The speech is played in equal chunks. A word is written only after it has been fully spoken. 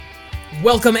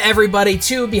Welcome, everybody,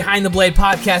 to Behind the Blade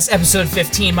Podcast, episode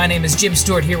 15. My name is Jim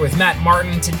Stewart here with Matt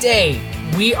Martin. Today,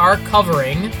 we are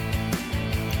covering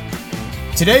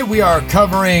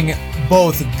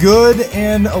both good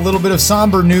and a little bit of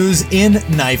somber news in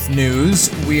knife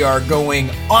news. We are going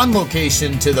on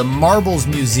location to the Marbles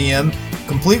Museum,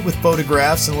 complete with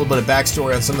photographs and a little bit of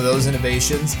backstory on some of those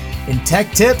innovations. In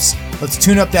tech tips, let's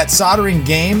tune up that soldering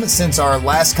game since our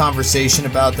last conversation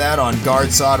about that on guard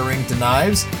soldering to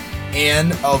knives.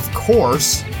 And, of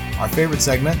course, our favorite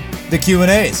segment, the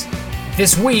Q&As.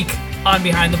 this week on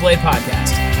Behind the Blade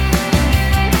Podcast.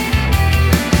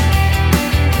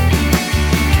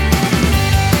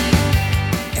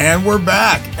 And we're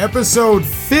back. Episode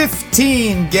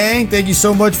 15, gang. Thank you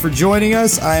so much for joining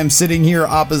us. I am sitting here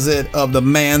opposite of the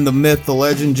man, the myth, the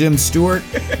legend, Jim Stewart,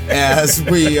 as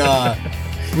we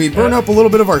burn up a little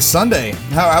bit of our Sunday.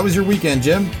 How was your weekend,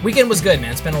 Jim? Weekend was good,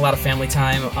 man. Spent a lot of family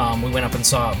time. We went up and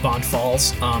saw Bond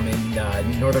Falls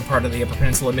in northern part of the Upper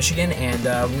Peninsula of Michigan,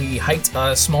 and we hiked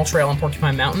a small trail on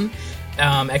Porcupine Mountain,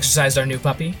 exercised our new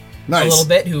puppy. Nice. A little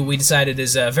bit, who we decided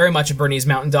is very much a Bernese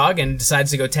Mountain Dog and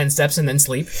decides to go 10 steps and then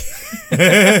sleep.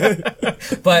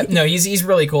 But no, he's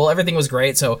really cool. Everything was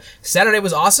great. So Saturday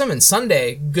was awesome, and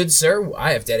Sunday, good sir,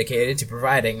 I have dedicated to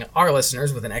providing our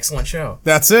listeners with an excellent show.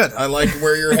 That's it. I like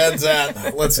where your head's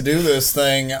at. Let's do this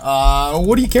thing.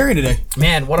 What are you carrying today?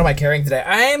 Man, what am I carrying today?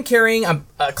 I am carrying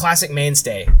a classic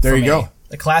mainstay. There you go.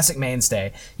 A classic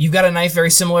mainstay. You've got a knife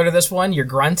very similar to this one. Your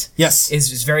Grunt, yes,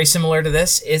 is very similar to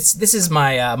this. This is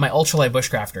my my Ultralight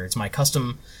Bushcrafter. It's my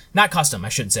custom, not custom, I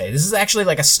should say. This is actually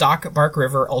like a stock Bark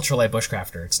River Ultralight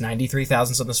Bushcrafter. It's 93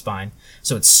 thousandths on the spine,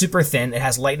 so it's super thin. It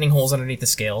has lightning holes underneath the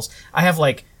scales. I have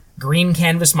like green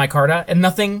canvas micarta and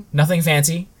nothing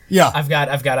fancy. Yeah, I've got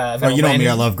a you know me,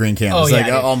 I love green canvas. Oh,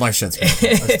 yeah, all my shit's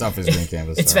green. My stuff is green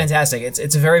canvas. It's fantastic.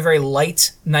 It's a very, very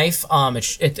light knife.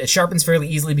 It sharpens fairly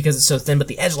easily because it's so thin, but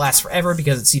the edge lasts forever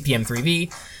because it's CPM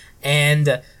 3V.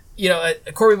 And,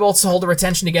 Corby bolts hold the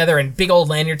retention together, and big old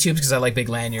lanyard tubes because I like big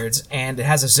lanyards. And it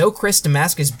has a Zocris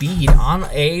Damascus bead on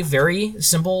a very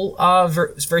simple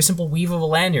weave of a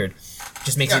lanyard.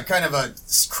 Just makes it kind of a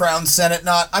Crown Senate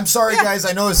knot. I'm sorry, guys.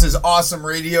 I know this is awesome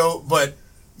radio, but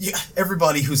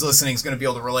everybody who's listening is going to be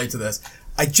able to relate to this.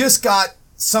 I just got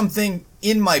something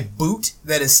in my boot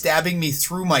that is stabbing me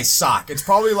through my sock. It's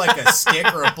probably like a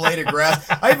stick or a blade of grass.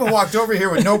 I even walked over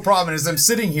here with no problem. As I'm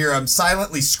sitting here, I'm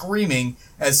silently screaming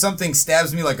as something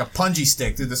stabs me like a punji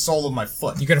stick through the sole of my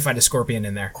foot. You're going to find a scorpion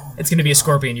in there. It's going to be a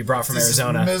scorpion you brought from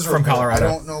Arizona, from Colorado. I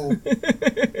don't know.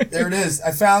 There it is.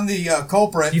 I found the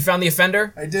culprit. You found the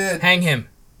offender? I did. Hang him.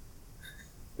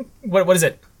 What is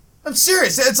it? I'm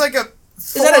serious. It's like a...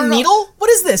 Is that a needle?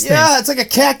 What is this thing? Yeah, it's like a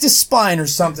cactus spine or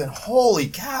something. Holy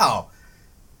cow.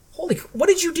 What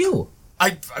did you do?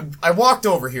 I walked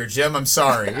over here, Jim. I'm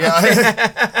sorry.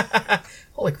 Yeah.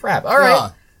 Holy crap. All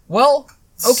right. Well,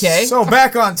 okay. So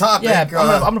back on topic. Yeah, I'm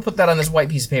gonna put that on this white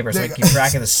piece of paper so I can keep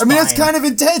track of the spine. I mean, it's kind of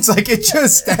intense. Like, it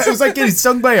was like getting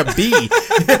stung by a bee.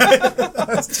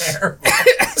 That's terrible.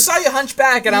 I saw you hunch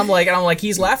back, and I'm like,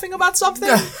 he's laughing about something?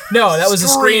 No, that was a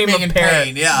scream of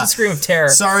pain. Yeah. A scream of terror.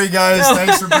 Sorry, guys.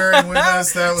 Thanks for bearing with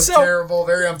us. That was terrible.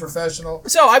 Very unprofessional.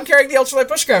 So I'm carrying the Ultralight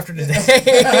Bushcrafter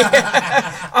today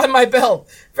on my belt.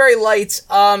 Very light,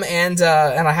 and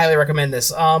I highly recommend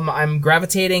this. I'm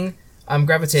gravitating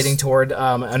toward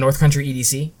a North Country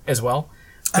EDC as well.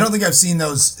 I don't think I've seen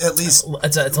those, at least.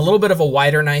 It's a little bit of a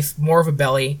wider knife, more of a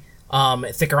belly,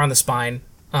 thicker on the spine.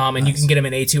 And nice. You can get them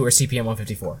in A2 or CPM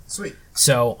 154. Sweet.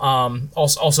 So,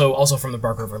 also from the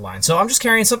Bark River line. So I'm just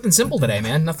carrying something simple today,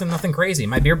 man. Nothing crazy.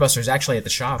 My beer buster's actually at the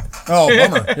shop. Oh,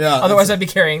 bummer. Yeah. Otherwise, I'd be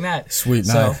carrying that. Sweet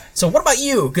knife. So what about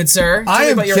you, good sir? Tell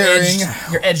me about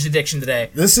your edged addiction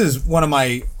today. This is one of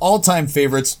my all-time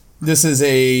favorites. This is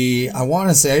I want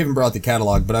to say I even brought the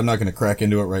catalog, but I'm not going to crack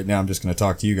into it right now. I'm just going to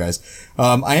talk to you guys.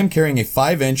 I am carrying a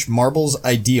 5-inch Marbles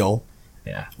Ideal.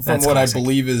 Yeah, from what classic. I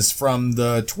believe is from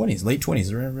the 20s, late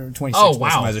 20s, 26. Oh,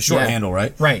 wow. It has a short handle,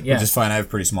 right? Right, yeah. Which is fine. I have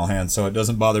pretty small hands, so it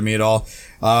doesn't bother me at all.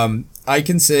 I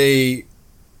can say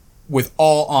with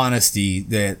all honesty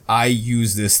that I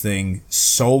use this thing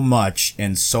so much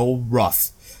and so rough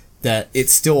that it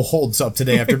still holds up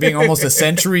today after being almost a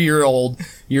century old,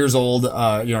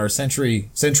 or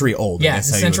century old. Yeah, it's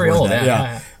a century old.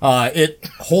 Yeah. It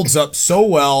holds up so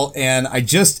well, and I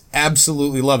just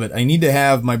absolutely love it. I need to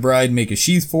have my bride make a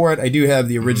sheath for it. I do have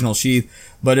the original sheath,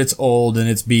 but it's old and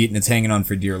it's beat and it's hanging on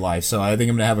for dear life. So I think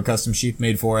I'm going to have a custom sheath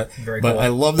made for it. Very cool. But I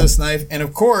love this knife. And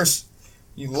of course,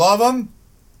 you love them.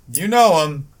 You know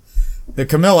them. The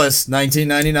Camillus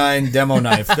 1999 demo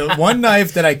knife. The one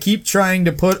knife that I keep trying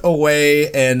to put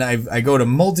away, and I go to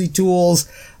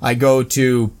multi-tools. I go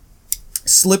to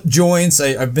slip joints.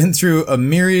 I've been through a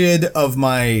myriad of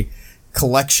my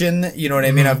collection. You know what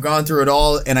I mean? I've gone through it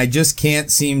all, and I just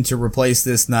can't seem to replace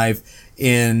this knife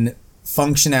in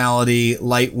functionality,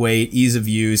 lightweight, ease of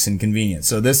use, and convenience.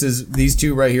 So these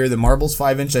two right here, the Marbles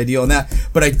 5-inch Ideal and that.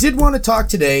 But I did want to talk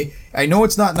today. I know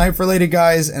it's not knife related,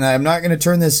 guys, and I'm not going to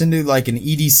turn this into like an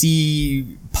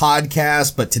EDC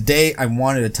podcast, but today I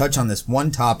wanted to touch on this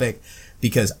one topic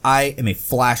because I am a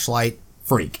flashlight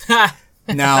freak.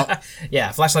 Now,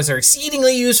 yeah, flashlights are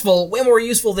exceedingly useful, way more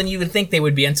useful than you would think they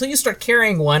would be until you start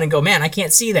carrying one and go, man, I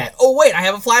can't see that. Oh, wait, I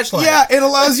have a flashlight. Yeah, it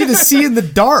allows you to see in the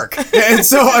dark. And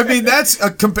so, I mean, that's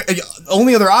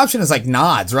only other option is like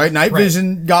nods, right? Night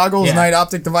vision goggles, night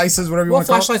optic devices, whatever you want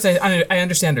to call it. Flashlights, I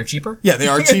understand, are cheaper. Yeah, they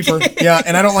are cheaper. Yeah,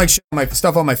 and I don't like my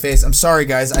stuff on my face. I'm sorry,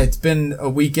 guys. It's been a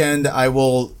weekend. I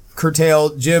will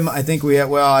curtail. Jim, I think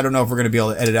I don't know if we're going to be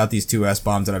able to edit out these 2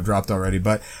 S-bombs that I've dropped already,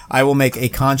 but I will make a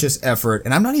conscious effort.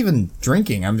 And I'm not even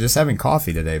drinking. I'm just having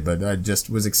coffee today, but I just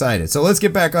was excited. So let's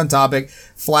get back on topic.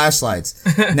 Flashlights.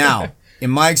 Now,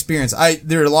 in my experience,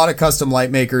 there are a lot of custom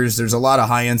light makers. There's a lot of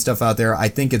high-end stuff out there. I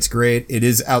think it's great. It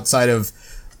is outside of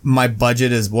my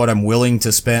budget is what I'm willing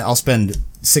to spend. I'll spend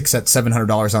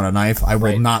 $700 on a knife. I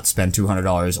will not spend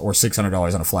 $200 or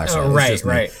 $600 on a flashlight.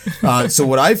 Right. So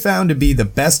what I found to be the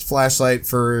best flashlight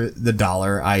for the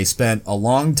dollar, I spent a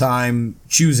long time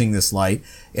choosing this light,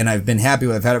 and I've been happy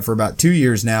with. I've had it for about 2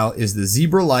 years now. Is the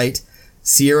Zebra Light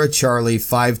Sierra Charlie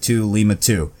 5.2 Lima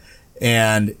 2,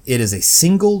 and it is a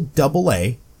single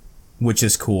AA, which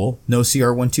is cool. No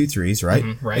CR123s, right?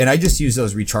 Right. And I just use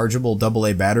those rechargeable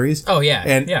AA batteries. Oh, yeah.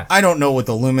 And I don't know what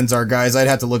the lumens are, guys. I'd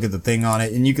have to look at the thing on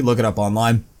it, and you can look it up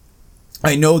online.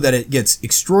 I know that it gets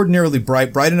extraordinarily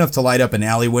bright enough to light up an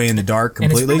alleyway in the dark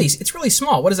completely. And it's really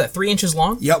small. What is that, 3 inches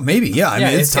long? Yeah, maybe. Yeah, I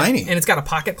mean, it's tiny. And it's got a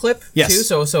pocket clip, too.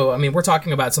 So, I mean, we're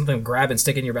talking about something to grab and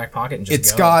stick in your back pocket and just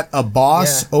It's got a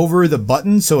boss over the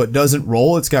button so it doesn't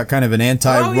roll. It's got kind of an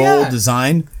anti-roll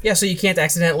design. Yeah, so you can't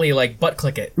accidentally, like, butt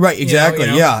click it. Right, exactly,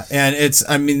 yeah. And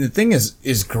the thing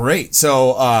is great.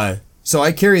 So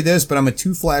I carry this, but I'm a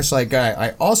 2 flashlight guy.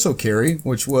 I also carry,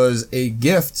 which was a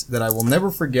gift that I will never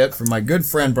forget from my good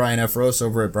friend Brian Efros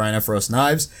over at Brian Efros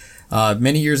Knives.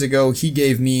 Many years ago, he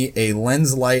gave me a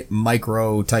Lenslight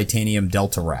Micro Titanium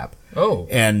Delta Wrap. Oh.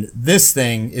 And this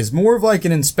thing is more of like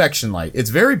an inspection light.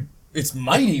 It's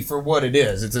mighty for what it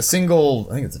is. It's a single,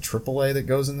 I think it's a AAA that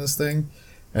goes in this thing.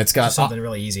 It's got something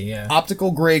really easy, yeah.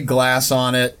 Optical grade glass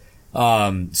on it.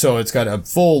 So it's got a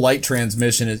full light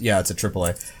transmission. It's a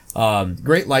AAA.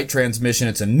 Great light transmission.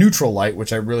 It's a neutral light,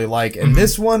 which I really like. And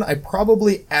this one, I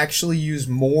probably actually use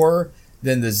more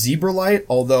than the Zebra Light,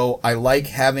 although I like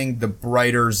having the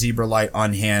brighter Zebra Light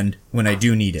on hand when I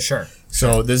do need it. Sure.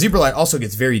 So the Zebra Light also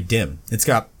gets very dim. It's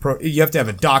got you have to have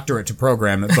a doctorate to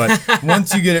program it, but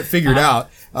once you get it figured out,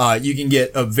 you can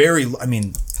get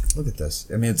look at this.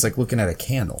 I mean, it's like looking at a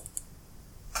candle.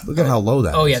 Look at how low that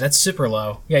is. Oh, yeah, that's super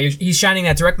low. Yeah, he's shining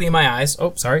that directly in my eyes.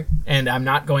 Oh, sorry. And I'm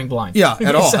not going blind. Yeah,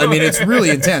 at all. I mean, it's really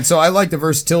intense. So I like the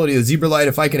versatility of the Zebra Light.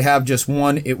 If I could have just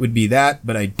one, it would be that,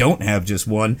 but I don't have just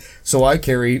one. So I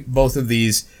carry both of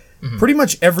these pretty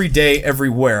much every day,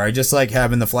 everywhere. I just like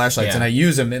having the flashlights, and I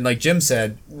use them. And like Jim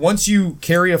said, once you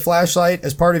carry a flashlight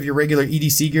as part of your regular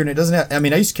EDC gear, and it doesn't have, I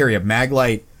mean, I used to carry a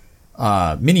Maglite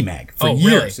mini mag for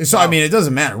years. Really? So I mean, it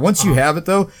doesn't matter. Once you have it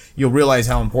though, you'll realize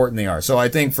how important they are. So I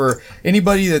think for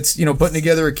anybody that's, putting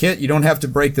together a kit, you don't have to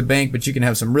break the bank, but you can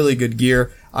have some really good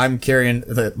gear. I'm carrying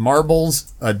the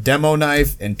Marbles, a demo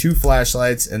knife, and 2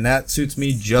 flashlights, and that suits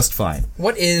me just fine.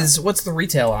 What's the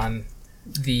retail on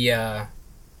the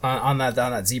on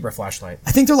that Zebra flashlight?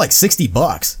 I think they're like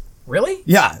 $60. Really?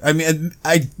 Yeah. I mean,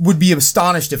 I would be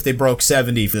astonished if they broke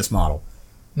 70 for this model.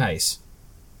 Nice.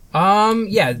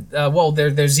 Well,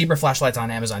 there's Zebra flashlights on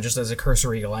Amazon just as a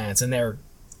cursory glance, and they're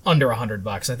under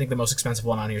 $100. I think the most expensive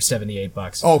one on here is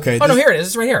 $78. Okay. Oh, no, here it is.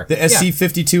 It's right here. The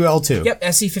SC52L2. Yep,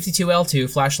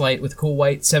 SC52L2 flashlight with cool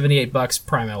white, $78,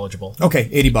 Prime eligible. Okay,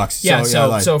 $80. Yeah,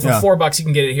 so for $4 you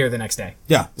can get it here the next day.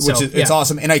 Yeah, it's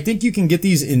awesome. And I think you can get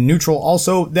these in neutral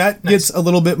also. That gets a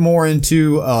little bit more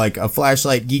into like a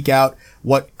flashlight geek out.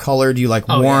 What color do you like?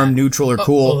 Warm, neutral, or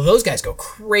cool? Well, those guys go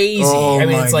crazy. Oh, I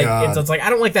mean, my it's like God. it's like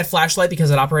I don't like that flashlight because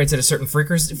it operates at a certain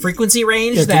frequency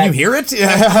range. Yeah, can you hear it?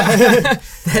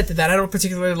 that I don't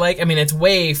particularly like. I mean, it's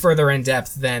way further in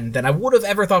depth than I would have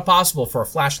ever thought possible for a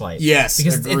flashlight. Yes,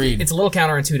 because it's a little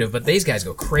counterintuitive, but these guys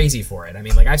go crazy for it. I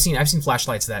mean, like I've seen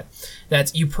flashlights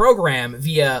that you program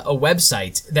via a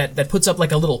website that puts up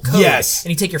like a little code. Yes.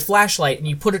 And you take your flashlight and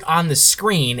you put it on the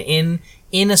screen in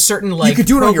in a certain like could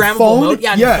do it on your programmable phone? mode.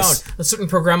 Yeah, on Yes. your phone, a certain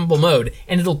programmable mode,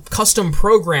 and it'll custom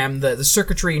program the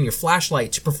circuitry in your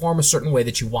flashlight to perform a certain way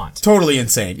that you want. Totally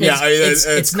insane.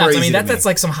 It's nuts. I mean, crazy to that's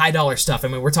like some high dollar stuff. I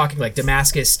mean, we're talking like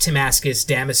Damascus,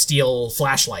 Damasteel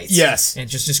flashlights. Yes. And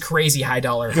just crazy high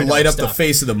dollar. You can light up the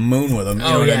face of the moon with them. You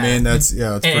know what I mean? That's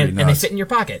it's pretty nuts. And they fit in your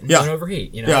pocket and don't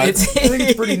overheat. You know? Yeah, I think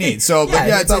it's pretty neat. So, but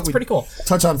I thought it's pretty cool.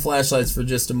 Touch on flashlights for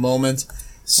just a moment.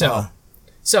 So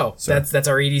that's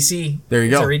our EDC. There you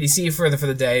go. That's our EDC for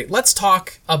the day. Let's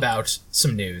talk about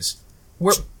some news.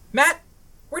 Matt,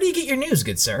 where do you get your news,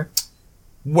 good sir?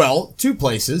 Well, 2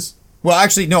 places. Well,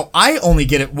 actually, no, I only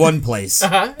get it 1 place.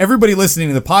 Everybody listening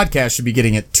to the podcast should be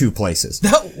getting it 2 places.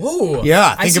 Ooh,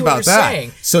 yeah, I think see about what you're that.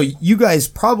 saying. So you guys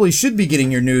probably should be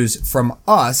getting your news from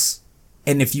us.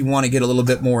 And if you want to get a little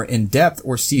bit more in depth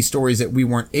or see stories that we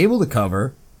weren't able to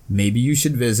cover, maybe you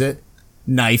should visit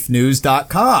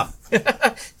knifenews.com.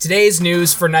 Today's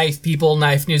news for knife people,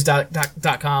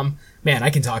 knifenews.com. Man, I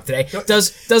can talk today.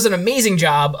 Does an amazing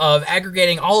job of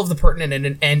aggregating all of the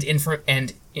pertinent and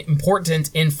important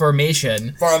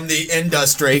information From the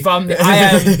industry. I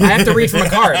have to read from a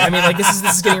card. I mean, like this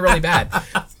is getting really bad.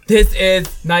 This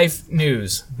is Knife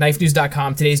News.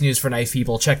 Knifenews.com. Today's news for knife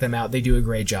people. Check them out. They do a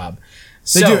great job.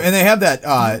 They do, and they have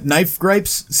that Knife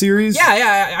Gripes series.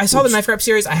 Yeah, I saw the Knife Gripe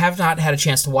series. I have not had a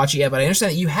chance to watch it yet, but I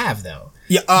understand that you have, though.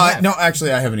 Yeah, no,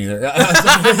 actually, I haven't either.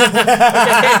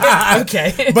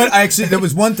 Okay. But actually, there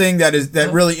was one thing that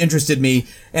really interested me,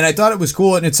 and I thought it was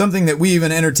cool, and it's something that we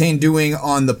even entertained doing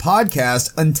on the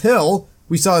podcast until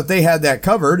we saw that they had that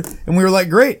covered, and we were like,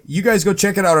 great, you guys go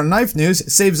check it out on Knife News. It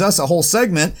saves us a whole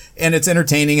segment, and it's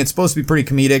entertaining. It's supposed to be pretty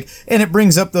comedic, and it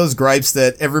brings up those gripes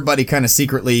that everybody kind of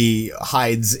secretly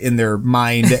hides in their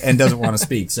mind and doesn't want to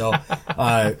speak. So,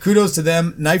 kudos to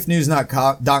them.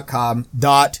 knifenews.com.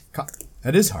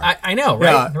 That is hard. I know,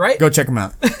 right? Yeah, right? Go check them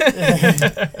out.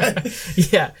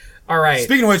 Yeah. All right.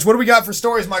 Speaking of which, what do we got for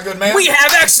stories, my good man? We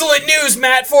have excellent news,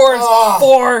 Matt, for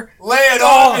lay it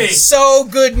on me. So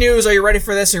good news. Are you ready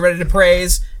for this? Are you ready to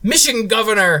praise? Michigan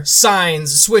governor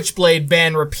signs switchblade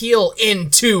ban repeal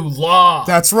into law.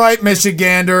 That's right,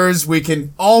 Michiganders. We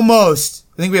can almost.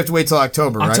 I think we have to wait till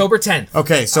October, right? October 10th.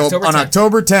 Okay, so October 10th.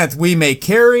 October 10th, we may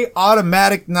carry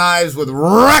automatic knives with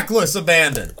reckless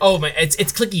abandon. Oh man, it's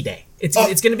clicky day. It's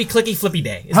going to be clicky flippy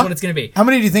day. Is what it's going to be. How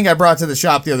many do you think I brought to the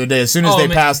shop the other day as soon as they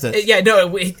passed it? Yeah, no,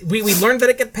 we learned that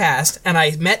it got passed, and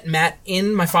I met Matt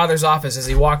in my father's office as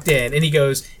he walked in, and he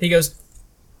goes,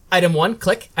 item 1,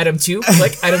 click. Item 2,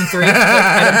 click. Item 3, click.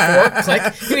 Item 4,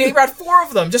 click. He brought 4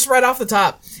 of them just right off the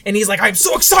top, and he's like, I'm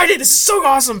so excited. This is so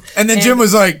awesome. And then Jim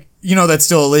was like, that's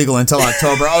still illegal until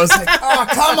October. I was like, oh,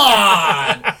 come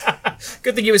on.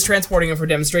 Good thing he was transporting them for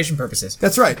demonstration purposes.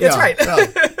 That's right. That's right. Yeah.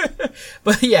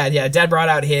 But yeah, Dad brought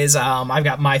out his, I've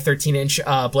got my 13-inch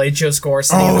Blade Show score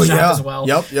sitting in the shop as well.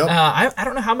 Yep. I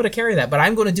don't know how I'm going to carry that, but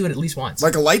I'm going to do it at least once.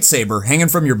 Like a lightsaber hanging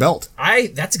from your belt.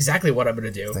 That's exactly what I'm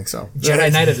going to do. I think so.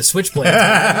 Jedi Knight of the Switchblade.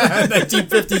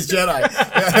 1950s Jedi.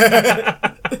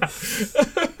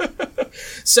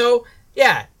 So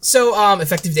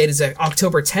effective date is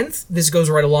October 10th. This goes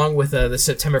right along with the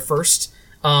September 1st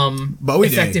Bowie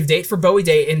effective date for Bowie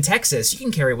Day in Texas. You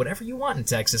can carry whatever you want in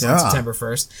Texas on September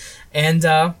 1st.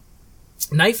 And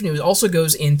Knife News also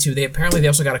goes into, they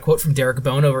also got a quote from Derek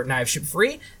Bone over at Knives Ship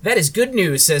Free. That is good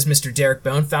news, says Mr. Derek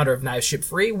Bone, founder of Knives Ship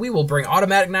Free. We will bring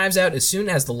automatic knives out as soon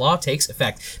as the law takes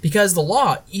effect, because the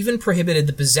law even prohibited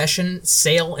the possession,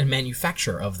 sale, and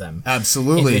manufacture of them.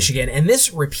 Absolutely. In Michigan, and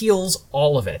this repeals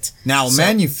all of it. Now,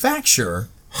 manufacture...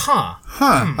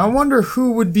 I wonder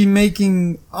who would be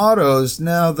making autos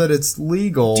now that it's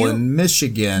legal in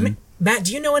Michigan. Matt,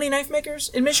 do you know any knife makers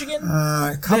in Michigan?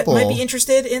 A couple. That might be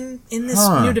interested in this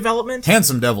new development?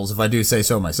 Handsome devils, if I do say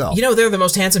so myself. They're the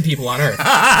most handsome people on earth.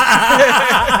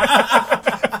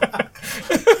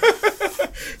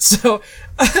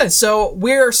 So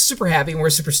we're super happy and we're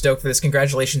super stoked for this.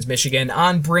 Congratulations, Michigan,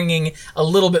 on bringing a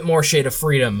little bit more shade of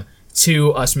freedom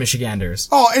to us Michiganders.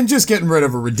 Oh, and just getting rid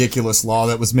of a ridiculous law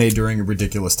that was made during a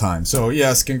ridiculous time. So,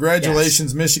 yes,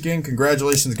 congratulations, Michigan.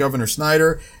 Congratulations, Governor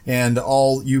Snyder, and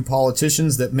all you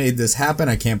politicians that made this happen.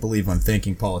 I can't believe I'm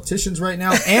thanking politicians right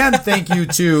now. And thank you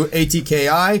to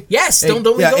ATKI. Yes, don't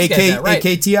leave those guys out, right.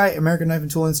 AKTI, American Knife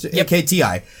and Tool Institute. Yep.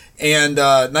 AKTI. And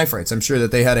Knife Rights. I'm sure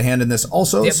that they had a hand in this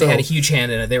also. Yep, they had a huge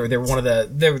hand in it. They were one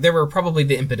of they were probably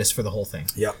the impetus for the whole thing.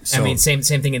 Yep. I mean, same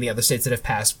thing in the other states that have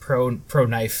passed pro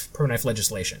knife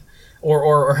legislation,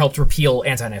 or helped repeal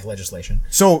anti-knife legislation.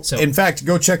 So in fact,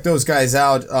 go check those guys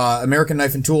out. American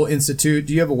Knife and Tool Institute.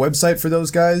 Do you have a website for those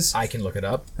guys? I can look it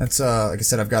up. That's like I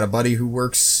said, I've got a buddy who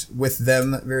works with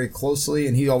them very closely,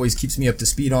 and he always keeps me up to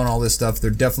speed on all this stuff.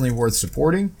 They're definitely worth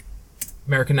supporting.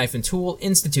 American Knife and Tool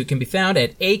Institute, can be found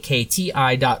at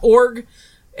akti.org.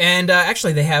 And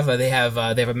actually, they have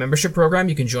a membership program.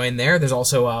 You can join there. There's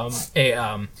also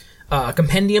a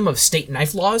compendium of state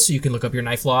knife laws, so you can look up your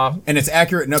knife law. And it's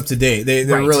accurate and up to date. They're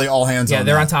Right. really all hands on Yeah,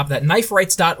 they're that. on top of that.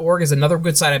 Kniferights.org is another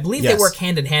good site. I believe Yes. they work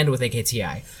hand in hand with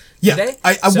AKTI. Yeah, Do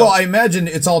they? well, I imagine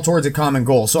it's all towards a common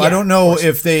goal. So Yeah, I don't know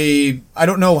I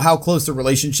don't know how close the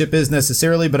relationship is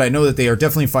necessarily, but I know that they are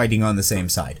definitely fighting on the same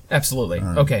side. Absolutely.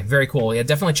 Okay, very cool. Yeah,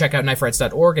 definitely check out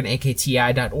kniferights.org and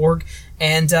akti.org.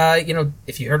 And,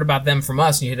 if you heard about them from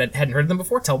us and you hadn't heard them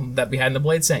before, tell them that Behind the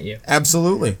Blade sent you.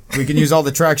 Absolutely. We can use all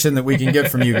the traction that we can get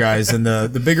from you guys. And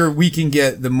the bigger we can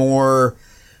get, the more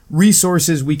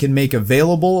resources we can make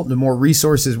available, the more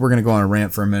resources, we're going to go on a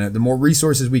rant for a minute, the more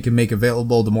resources we can make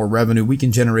available, the more revenue we can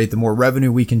generate, the more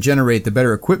revenue we can generate, the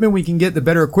better equipment we can get, the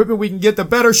better equipment we can get, the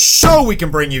better show we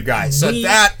can bring you guys. So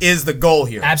that is the goal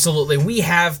here. Absolutely. We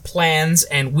have plans,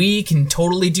 and we can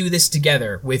totally do this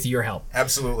together with your help.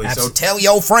 Absolutely. So tell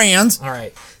your friends. All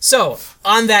right. So,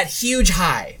 on that huge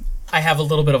high, I have a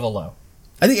little bit of a low.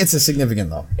 I think it's a significant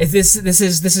low. This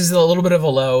is a little bit of a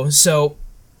low. So,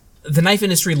 the knife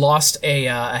industry lost a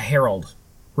herald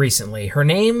recently. Her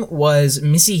name was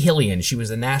Missy Hillian. She was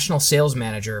the national sales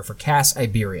manager for Cass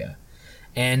Iberia.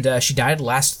 And she died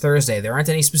last Thursday. There aren't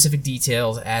any specific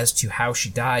details as to how she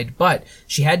died, but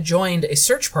she had joined a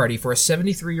search party for a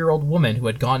 73-year-old woman who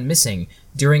had gone missing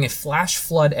during a flash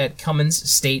flood at Cummins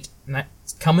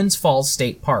Falls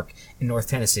State Park in North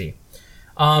Tennessee.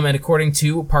 And according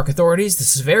to park authorities, the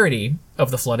severity of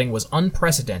the flooding was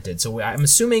unprecedented. So I'm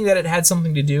assuming that it had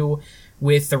something to do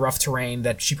with the rough terrain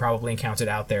that she probably encountered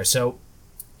out there. So,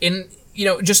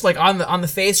 just like on the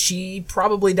face, she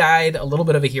probably died a little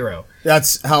bit of a hero.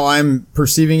 That's how I'm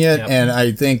perceiving it, Yep. and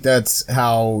I think that's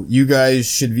how you guys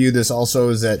should view this also,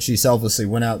 is that she selflessly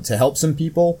went out to help some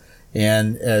people.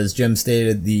 And as Jim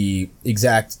stated, the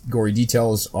exact gory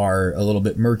details are a little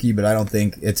bit murky, but I don't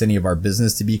think it's any of our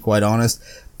business, to be quite honest.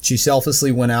 She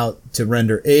selflessly went out to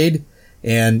render aid,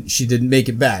 and she didn't make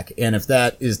it back. And if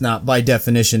that is not by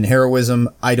definition heroism,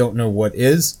 I don't know what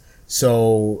is.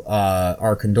 So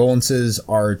our condolences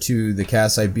are to the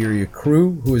Cass Iberia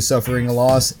crew, who is suffering a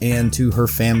loss, and to her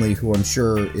family, who I'm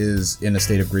sure is in a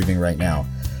state of grieving right now.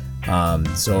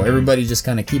 So everybody just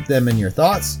kind of keep them in your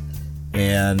thoughts.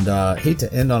 And hate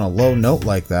to end on a low note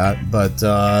like that, but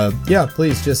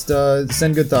please just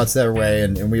send good thoughts their way,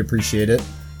 and we appreciate it.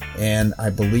 And I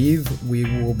believe we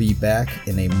will be back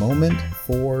in a moment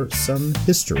for some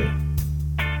history.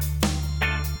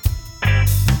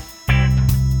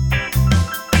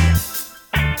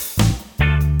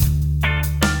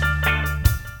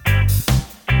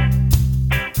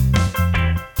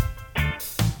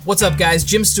 What's up, guys?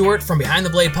 Jim Stewart from Behind the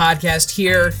Blade Podcast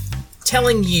here,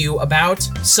 telling you about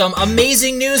some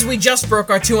amazing news. We just broke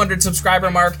our 200 subscriber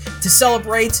mark. To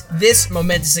celebrate this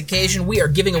momentous occasion, we are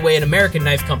giving away an American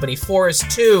knife company, Forrest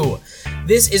 2.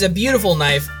 This is a beautiful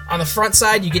knife. On the front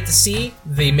side, you get to see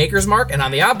the maker's mark, and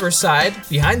on the obverse side,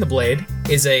 behind the blade,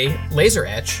 is a laser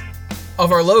etch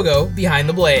of our logo behind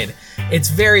the blade. It's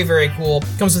very, very cool.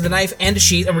 Comes with a knife and a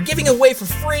sheath, and we're giving it away for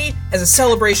free as a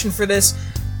celebration for this.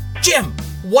 Jim,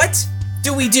 what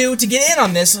do we do to get in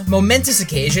on this momentous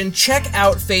occasion? Check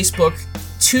out Facebook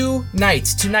tonight.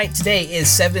 Today is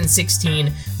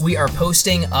 7/16. We are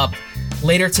posting up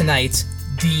later tonight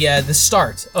the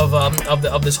start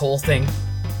of this whole thing.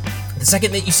 The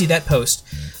second that you see that post,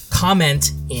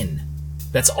 comment in.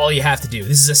 That's all you have to do.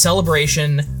 This is a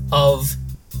celebration of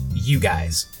you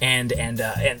guys and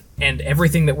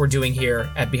everything that we're doing here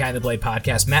at Behind the Blade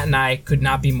Podcast. Matt and I could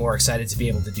not be more excited to be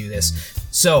able to do this.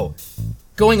 So,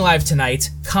 going live tonight,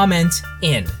 comment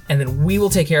in, and then we will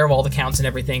take care of all the counts and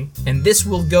everything, and this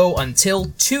will go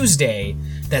until Tuesday.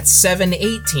 That's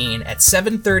 7/18 at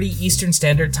 7:30 Eastern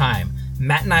Standard Time.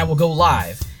 Matt and I will go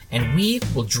live, and we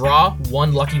will draw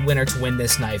one lucky winner to win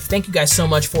this knife. Thank you guys so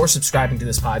much for subscribing to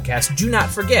this podcast. Do not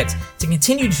forget to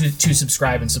continue to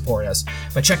subscribe and support us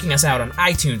by checking us out on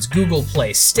iTunes, Google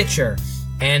Play, Stitcher,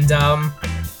 and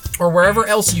or wherever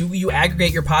else you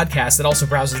aggregate your podcast that also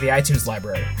browses the iTunes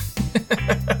library.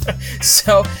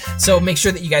 So make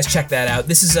sure that you guys check that out.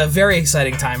 This is a very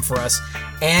exciting time for us.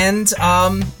 And,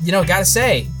 gotta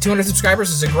say, 200 subscribers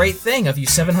is a great thing of you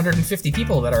 750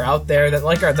 people that are out there that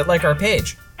like our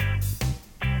page.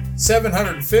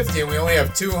 750, and we only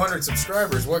have 200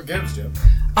 subscribers. What gives, Jim?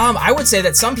 I would say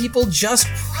that some people just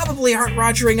probably aren't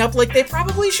rogering up like they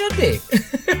probably should be.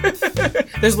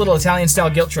 There's a little Italian-style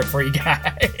guilt trip for you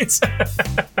guys.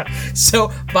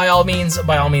 So, by all means,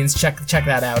 check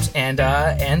that out,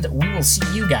 and we will see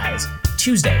you guys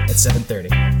Tuesday at 7:30.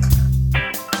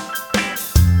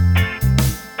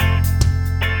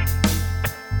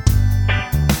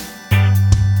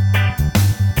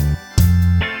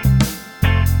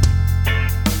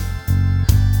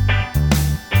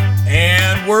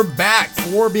 we're back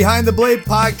for Behind the Blade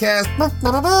podcast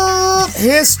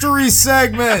history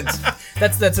segment.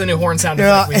 That's the new horn sound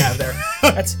effect we have there.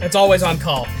 That's always on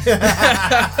call.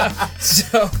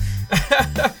 So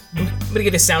I'm gonna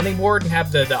get a sounding board and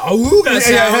have the ooga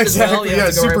sound as well. Yeah,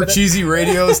 super cheesy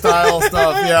radio style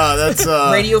stuff. Yeah, that's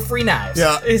Radio Free Knives.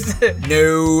 Yeah.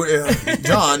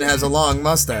 John has a long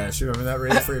mustache. You remember that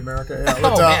Radio Free America?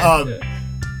 Yeah.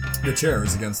 The chair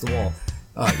is against the wall.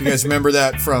 You guys remember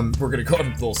that from, we're going to go on a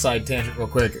little side tangent real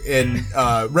quick. In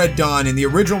Red Dawn, in the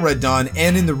original Red Dawn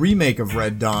and in the remake of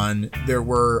Red Dawn, there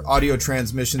were audio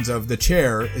transmissions of the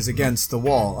chair is against the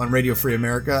wall on Radio Free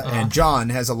America, and John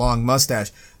has a long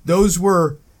mustache. Those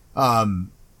were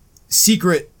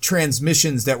secret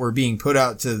transmissions that were being put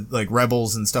out to like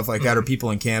rebels and stuff like that, or people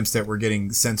in camps that were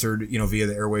getting censored, via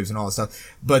the airwaves and all that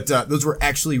stuff. But those were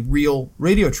actually real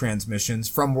radio transmissions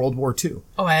from World War II.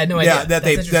 Oh, I had no idea. Yeah,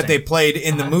 that they played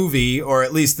in the movie, or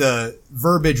at least the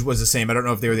verbiage was the same. I don't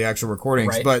know if they were the actual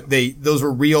recordings, but those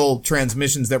were real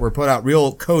transmissions that were put out,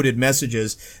 real coded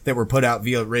messages that were put out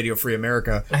via Radio Free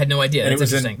America. I had no idea. And it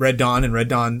was in Red Dawn and Red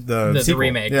Dawn the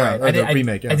remake. Yeah, right. the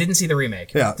remake. I didn't see the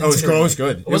remake. Yeah, it was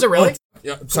good. Was it really?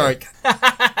 Yeah, sorry.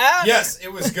 Yes,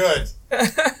 it was good.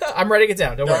 I'm writing it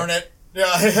down. Don't worry. Darn it.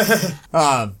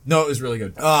 Yeah. No, it was really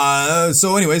good.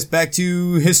 So anyways, back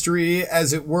to history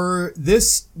as it were.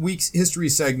 This week's history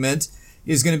segment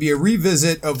is going to be a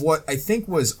revisit of what I think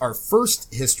was our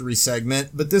first history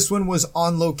segment, but this one was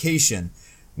on location.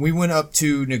 We went up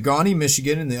to Negaunee,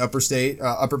 Michigan in the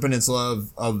upper peninsula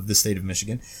of the state of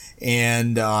Michigan,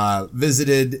 and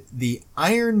visited the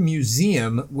Iron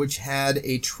Museum, which had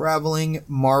a traveling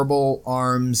marble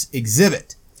arms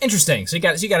exhibit. Interesting. So you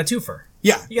got a twofer.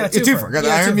 Yeah, you got a twofer. I got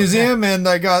the Iron Museum, and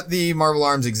I got the Marble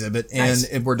Arms exhibit,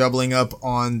 and we're doubling up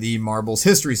on the Marbles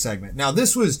history segment. Now,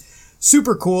 this was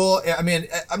super cool. I mean,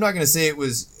 I'm not going to say it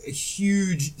was a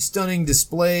huge, stunning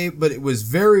display, but it was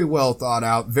very well thought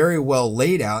out, very well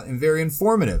laid out, and very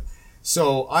informative.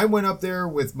 So I went up there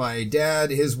with my dad,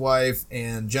 his wife,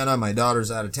 and Jenna. My daughter's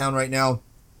out of town right now.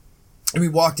 And we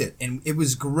walked it, and it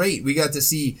was great. We got to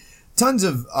see tons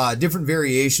of different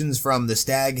variations, from the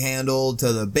stag handle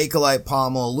to the Bakelite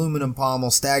pommel, aluminum pommel,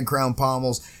 stag crown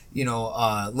pommels,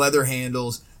 leather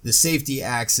handles, the safety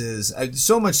axes,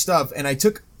 so much stuff. And I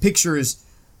took pictures,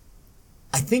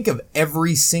 I think, of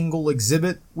every single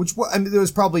exhibit, there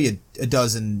was probably a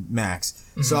dozen max.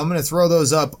 Mm-hmm. So I'm going to throw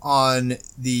those up on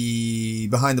the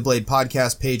Behind the Blade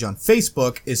podcast page on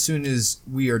Facebook as soon as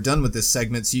we are done with this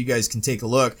segment, so you guys can take a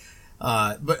look.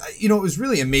 But it was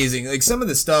really amazing. Like, some of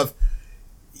the stuff,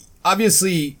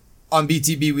 obviously on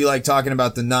BTB, we like talking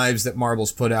about the knives that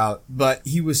Marbles put out, but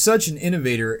he was such an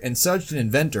innovator and such an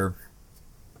inventor.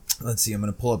 Let's see, I'm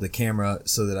going to pull up the camera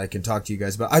so that I can talk to you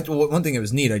guys about. One thing that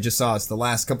was neat, I just saw, it's the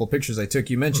last couple pictures I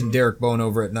took. You mentioned Derek Bone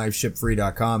over at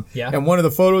KnifeShipFree.com. Yeah. And one of the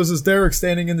photos is Derek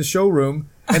standing in the showroom,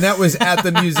 and that was at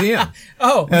the museum.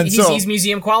 And he's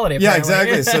museum quality, apparently. Yeah,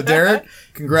 exactly. So, Derek,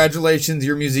 congratulations,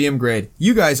 you're museum grade.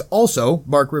 You guys also,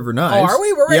 Bark River Knives. Oh, are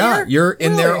we? We're right here? Yeah, you're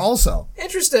in there also.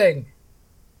 Interesting.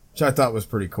 Which I thought was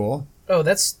pretty cool. Oh,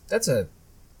 that's a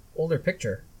older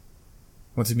picture.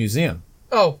 What's a museum?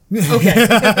 Oh, okay.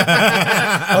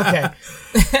 Okay.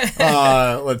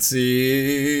 Let's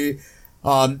see.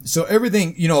 So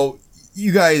everything,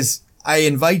 you guys, I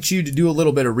invite you to do a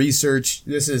little bit of research.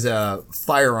 This is a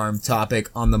firearm topic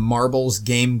on the Marbles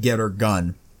Game Getter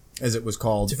gun, as it was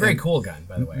called. It's a very cool gun,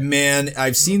 by the way. Man,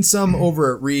 I've seen some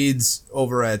over at Reed's,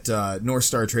 over at North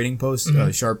Star Trading Post,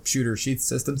 Sharpshooter Sheath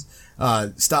Systems.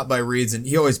 Stop by Reed's, and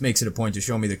he always makes it a point to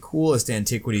show me the coolest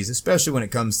antiquities, especially when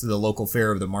it comes to the local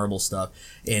fair of the marble stuff.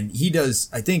 And he does,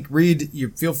 I think, Reed, you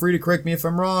feel free to correct me if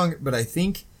I'm wrong, but I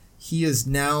think he is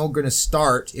now going to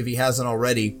start, if he hasn't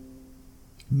already,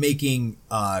 making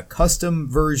custom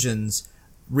versions,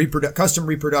 custom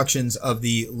reproductions of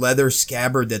the leather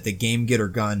scabbard that the Game Getter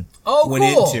gun went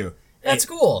into. That's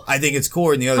cool. I think it's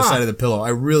cooler than the other side of the pillow. I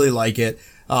really like it.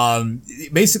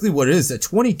 Basically what it is, a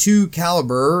 22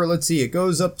 caliber, let's see, it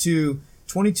goes up to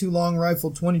 22 long rifle,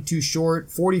 22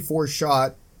 short, 44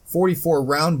 shot, 44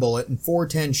 round bullet, and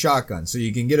 410 shotgun. So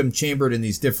you can get them chambered in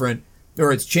these different,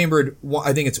 or it's chambered,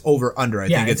 I think it's over under. I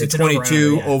think it's a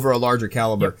 22 over a larger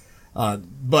caliber. Yep.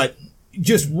 But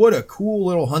just what a cool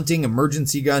little hunting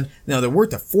emergency gun. Now they're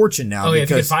worth a fortune now. Oh, yeah, if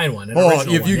you can find one.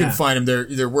 If you can find them,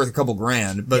 they're worth a couple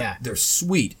grand, but they're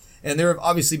sweet. And there have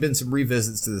obviously been some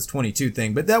revisits to this 22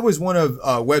 thing, but that was one of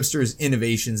Webster's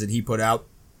innovations that he put out.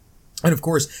 And of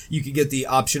course, you could get the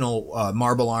optional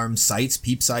Marble Arms sights,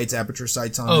 peep sights, aperture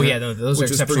sights on there. Oh yeah, those are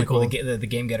exceptionally cool. The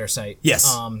Game Getter sight,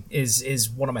 yes, is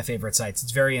one of my favorite sights.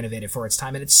 It's very innovative for its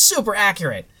time, and it's super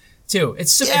accurate too.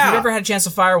 It's super, if Yeah. you've ever had a chance to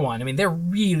fire one, I mean, they're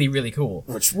really, really cool.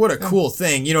 Which, what a cool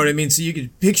thing, you know what I mean? So you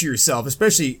could picture yourself,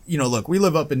 especially, look, we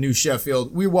live up in New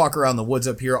Sheffield. We walk around the woods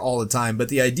up here all the time, but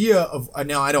the idea of,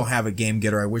 now I don't have a game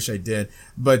getter, I wish I did,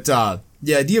 but,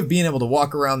 the idea of being able to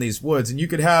walk around these woods and you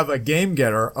could have a game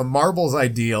getter, a Marbles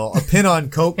Ideal, a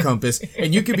pin-on Coke compass,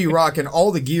 and you could be rocking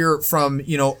all the gear from,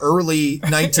 early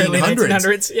 1900s. Early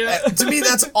 1900s, yeah. To me,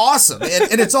 that's awesome.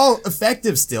 And it's all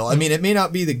effective still. I mean, it may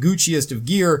not be the Gucciest of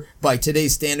gear by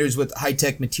today's standards with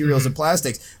high-tech materials and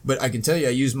plastics, but I can tell you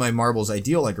I use my Marbles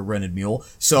Ideal like a rented mule.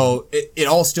 So it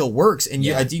all still works, and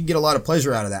you can get a lot of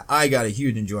pleasure out of that. I got a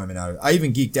huge enjoyment out of it. I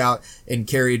even geeked out and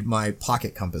carried my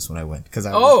pocket compass when I went. Because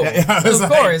I was of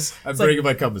course. I'm bringing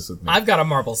my compass with me. I've got a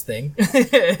marbles thing.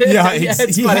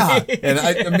 It's funny.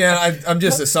 And I'm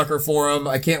just a sucker for them.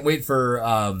 I can't wait for,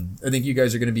 I think you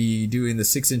guys are going to be doing the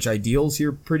 6-inch Ideals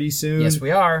here pretty soon. Yes, we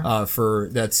are. For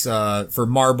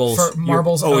Marbles. For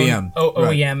Marbles OEM.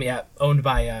 OEM, yeah. Owned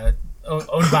by,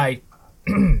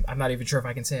 I'm not even sure if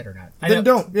I can say it or not. Then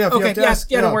don't. Yeah, if you have to ask.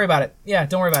 Don't worry about it. Yeah,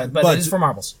 don't worry about it. But it is for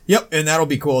marbles. Yep, and that'll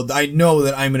be cool. I know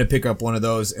that I'm going to pick up one of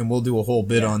those, and we'll do a whole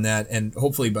bit on that, and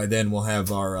hopefully by then we'll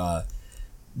have our,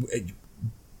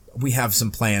 we have some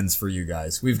plans for you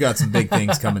guys. We've got some big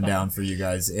things coming down for you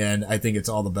guys, and I think it's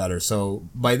all the better. So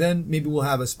by then, maybe we'll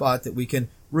have a spot that we can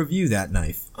review that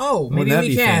knife. Oh, maybe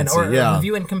we can, fancy? or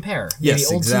review and compare. Yes,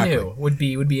 maybe old exactly. to new would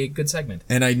be a good segment.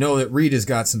 And I know that Reed has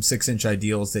got some 6-inch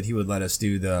Ideals that he would let us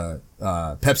do the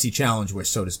Pepsi challenge with,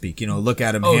 so to speak. Look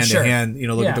at them hand to hand.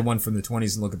 Look at the one from the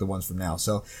 20s and look at the ones from now.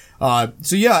 So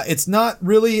yeah, it's not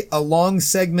really a long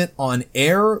segment on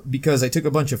air because I took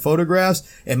a bunch of photographs,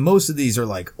 and most of these are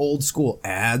like old school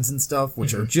ads and stuff,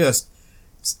 which are just.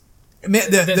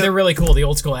 Man, they're really cool. The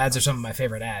old school ads are some of my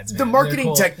favorite ads. Man. The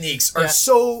marketing techniques are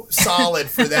so solid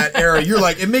for that era. You're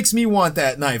like, it makes me want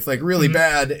that knife, like really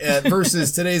bad.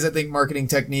 Versus today's, I think, marketing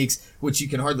techniques, which you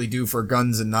can hardly do for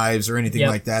guns and knives or anything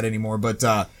like that anymore. But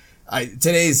I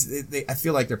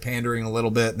feel like they're pandering a little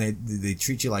bit, and they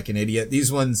treat you like an idiot.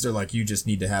 These ones, they're like, you just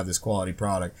need to have this quality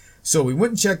product. So we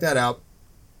went and checked that out.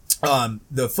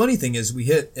 The funny thing is, we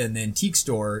hit an antique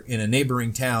store in a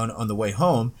neighboring town on the way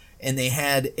home, and they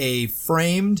had a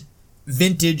framed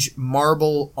vintage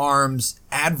Marble Arms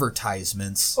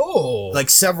advertisements. Oh. Like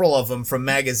several of them from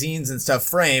magazines and stuff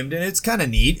framed, and it's kind of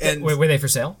neat. And were they for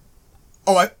sale?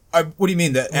 Oh, what do you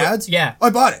mean, the ads? Yeah.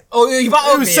 I bought it. Oh, you bought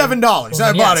it? It was $7.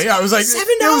 I bought it. Yeah, I was like, $7?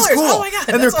 It was cool. Oh my God.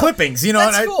 And they're clippings,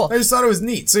 that's cool. I just thought it was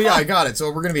neat. So yeah, I got it. So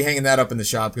we're going to be hanging that up in the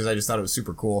shop because I just thought it was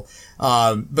super cool.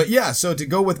 But yeah, so to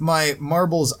go with my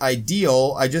Marbles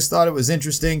Ideal, I just thought it was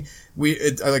interesting.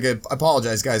 I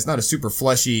apologize, guys, not a super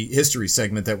fleshy history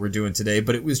segment that we're doing today,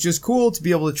 but it was just cool to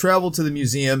be able to travel to the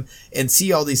museum and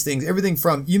see all these things. Everything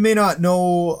from, you may not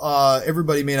know,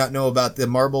 everybody may not know about the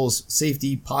Marbles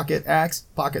Safety Pocket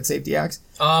Safety Axe.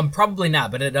 Probably not,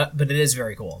 but it is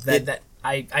very cool.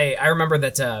 I remember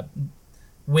that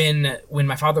when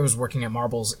my father was working at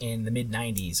Marbles in the mid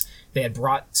 '90s, they had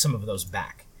brought some of those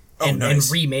back. And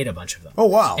remade a bunch of them. Oh,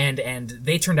 wow. And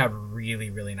they turned out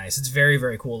really, really nice. It's very,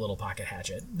 very cool little pocket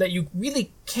hatchet that you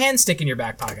really can stick in your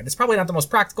back pocket. It's probably not the most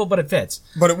practical, but it fits.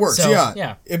 But it works,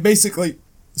 yeah. It basically,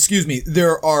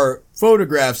 there are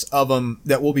photographs of them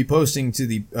that we'll be posting to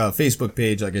the Facebook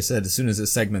page, like I said, as soon as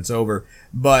this segment's over.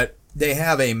 But they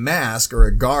have a mask or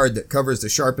a guard that covers the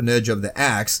sharpened edge of the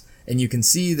axe, and you can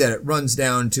see that it runs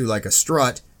down to like a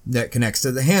strut that connects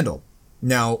to the handle.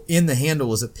 Now, in the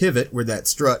handle is a pivot where that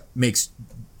strut makes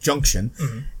junction,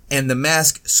 and the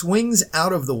mask swings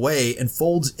out of the way and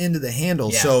folds into the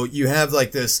handle. Yeah. So you have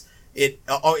like this, it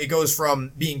goes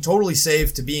from being totally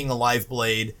safe to being a live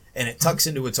blade, and it tucks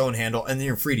into its own handle, and then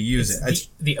you're free to use it. It's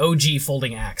the OG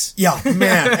folding axe. Yeah,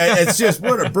 man, it's just,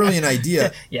 what a brilliant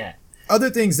idea. Yeah.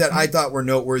 Other things that I thought were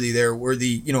noteworthy there were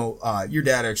your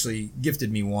dad actually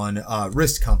gifted me one,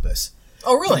 wrist compass.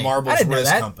 Oh, really? The Marbles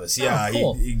wrist compass. Yeah,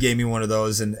 cool. he gave me one of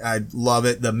those, and I love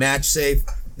it. The match safe.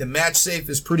 The match safe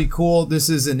is pretty cool. This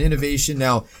is an innovation.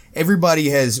 Now, everybody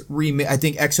has remade. I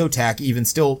think Exotac even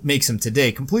still makes them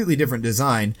today. Completely different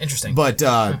design. Interesting. But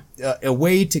a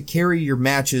way to carry your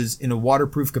matches in a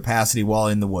waterproof capacity while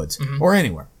in the woods or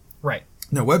anywhere. Right.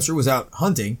 Now, Webster was out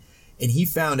hunting, and he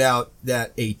found out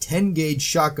that a 10-gauge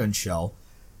shotgun shell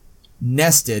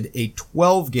nested a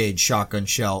 12-gauge shotgun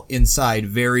shell inside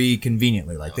very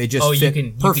conveniently. Like they just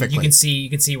fit perfectly. You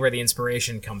can see where the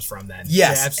inspiration comes from then.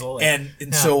 Yes. Yeah, absolutely.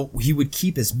 And so he would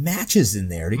keep his matches in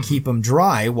there to keep them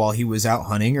dry while he was out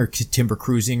hunting or timber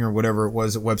cruising or whatever it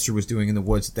was that Webster was doing in the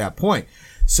woods at that point.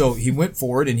 So he went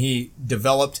forward and he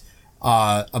developed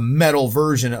a metal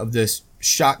version of this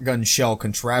shotgun shell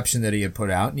contraption that he had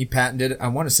put out, and he patented it. I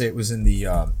want to say it was in the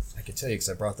I could tell you because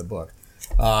I brought the book.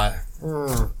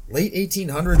 Late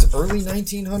 1800s, early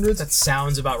 1900s. That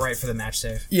sounds about right for the match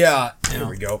save. Yeah, there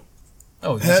we go.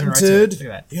 Oh, patented. Look at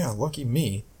that. Yeah, lucky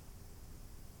me.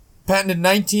 Patented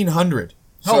 1900.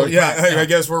 So, Holy yeah, crap, I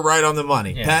guess we're right on the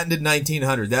money. Yeah. Patented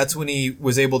 1900. That's when he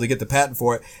was able to get the patent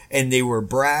for it. And they were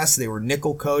brass. They were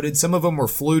nickel-coated. Some of them were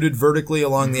fluted vertically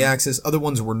along the axis. Other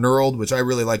ones were knurled, which I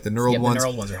really like the knurled ones. The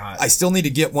knurled ones are hot. I still need to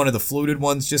get one of the fluted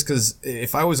ones just because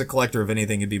if I was a collector of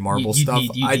anything, it'd be marble stuff.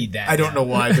 You need that, I don't know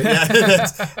why, but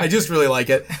yeah, I just really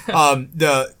like it.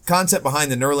 The concept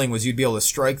behind the knurling was you'd be able to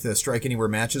strike the Strike Anywhere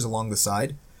matches along the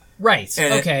side. Right.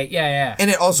 And okay. Yeah.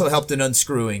 And it also helped in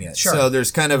unscrewing it. Sure. So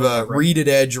there's kind of a reeded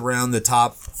edge around the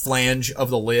top flange of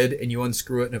the lid, and you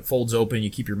unscrew it, and it folds open, and you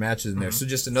keep your matches in there. So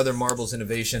just another Marbles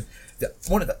innovation.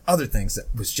 One of the other things that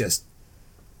was just...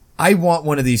 I want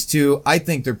one of these, too. I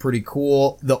think they're pretty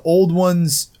cool. The old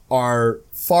ones are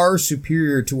far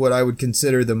superior to what I would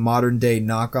consider the modern-day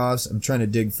knockoffs. I'm trying to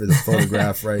dig for the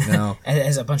photograph right now.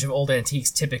 As a bunch of old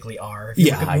antiques typically are.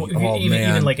 Yeah.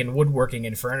 Even like in woodworking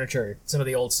and furniture, some of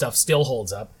the old stuff still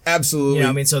holds up. Absolutely. You know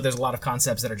what I mean? So there's a lot of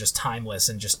concepts that are just timeless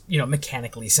and just,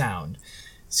 mechanically sound.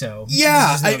 So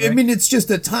yeah, I mean, it's just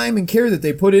the time and care that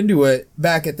they put into it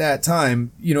back at that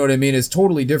time. You know what I mean? Is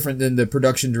totally different than the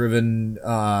production-driven.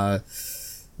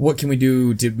 What can we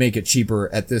do to make it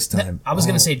cheaper at this time? I was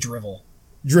going to say drivel.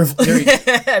 Drivel.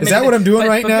 Is that what I'm doing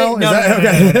right now?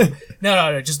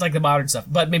 No, just like the modern stuff.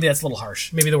 But maybe that's a little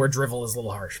harsh. Maybe the word drivel is a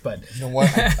little harsh. But you know what?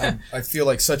 I feel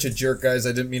like such a jerk, guys.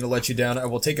 I didn't mean to let you down. I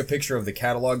will take a picture of the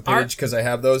catalog page because I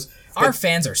have those. Our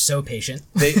fans are so patient.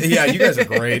 Yeah, you guys are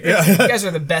great. You guys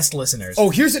are the best listeners. Oh,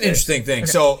 here's an interesting thing.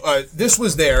 Okay. So this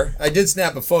was there. I did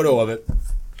snap a photo of it.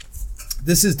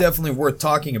 This is definitely worth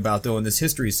talking about, though, in this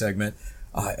history segment.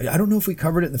 I don't know if we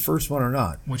covered it in the first one or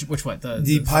not. Which what?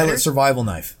 The pilot survival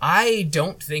knife. I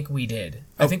don't think we did.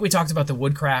 I think we talked about the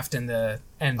woodcraft and the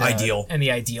ideal and the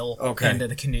ideal. Okay. And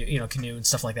the canoe, canoe and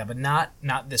stuff like that, but not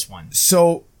this one.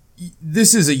 So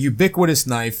this is a ubiquitous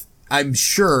knife. I'm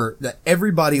sure that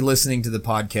everybody listening to the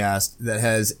podcast that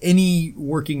has any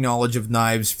working knowledge of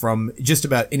knives from just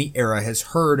about any era has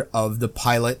heard of the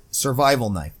pilot survival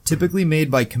knife, typically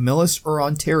made by Camillus or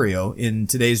Ontario in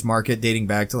today's market, dating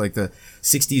back to like the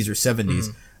 60s or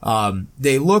 70s.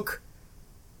 They look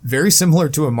very similar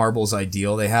to a Marbles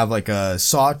Ideal. They have like a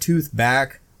sawtooth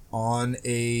back on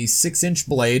a 6-inch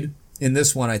blade. In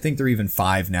this one, I think they're even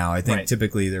 5 now. I think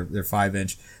typically they're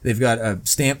 5-inch. They've got a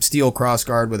stamped steel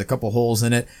crossguard with a couple holes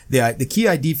in it. The key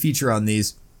ID feature on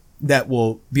these that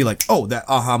will be like, oh, that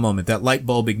aha moment, that light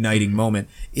bulb igniting moment,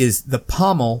 is the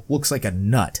pommel looks like a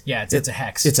nut. Yeah, it's a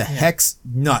hex. It's a hex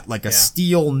nut, like a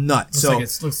steel nut.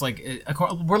 Looks like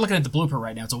we're looking at the blooper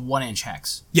right now. It's a 1-inch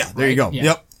hex. Yeah, there you go.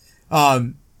 Yeah.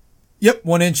 Yep.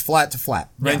 1 inch flat to flat.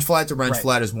 Wrench flat to wrench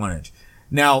flat is 1 inch.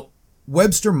 Now,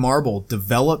 Webster Marble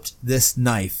developed this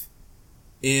knife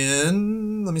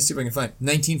in, let me see if I can find it,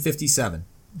 1957.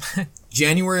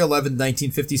 January 11th,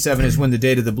 1957 is when the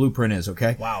date of the blueprint is,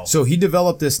 okay? Wow. So he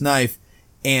developed this knife,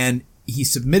 and he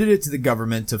submitted it to the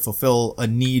government to fulfill a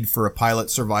need for a pilot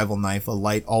survival knife, a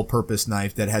light all-purpose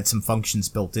knife that had some functions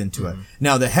built into it.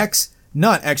 Now, the hex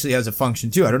nut actually has a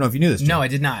function, too. I don't know if you knew this, Jim. No, I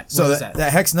did not. So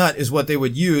that hex nut is what they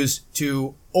would use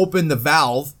to open the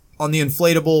valve on the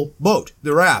inflatable boat,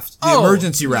 the raft, the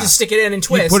emergency raft. You just stick it in and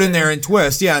twist. You put in there and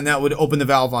twist, and that would open the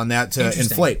valve on that to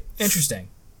inflate. Interesting.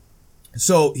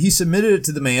 So he submitted it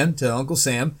to the man, to Uncle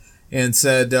Sam, and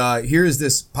said, here is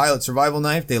this pilot survival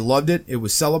knife. They loved it. It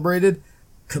was celebrated.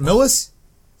 Camillus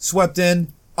swept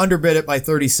in, underbid it by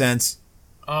 30 cents.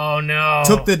 Oh, no.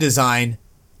 Took the design,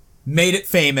 made it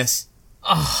famous.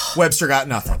 Oh. Webster got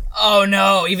nothing. Oh,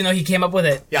 no, even though he came up with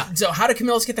it. Yeah. So how did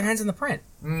Camillus get their hands on the print?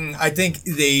 I think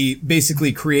they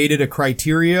basically created a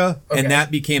criteria, and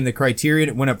that became the criteria, and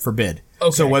it went up for bid.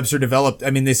 Okay. So Webster developed,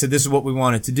 they said this is what we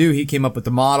wanted to do. He came up with the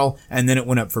model, and then it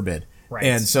went up for bid. Right.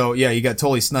 And so, yeah, you got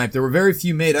totally sniped. There were very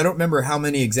few made. I don't remember how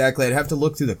many exactly. I'd have to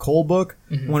look through the Cole book.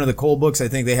 One of the Cole books, I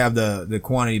think they have the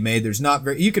quantity made. There's not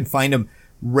very, you can find them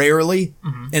rarely,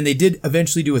 and they did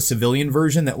eventually do a civilian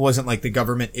version that wasn't like the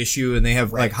government issue, and they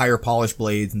have like higher polished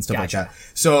blades and stuff like that.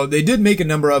 So they did make a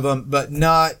number of them, but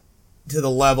not to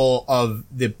the level of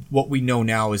what we know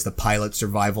now as the pilot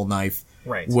survival knife.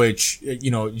 Right. Which,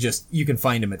 just, you can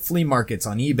find them at flea markets,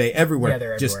 on eBay, everywhere. Yeah,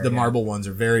 they're just everywhere, the marble ones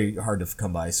are very hard to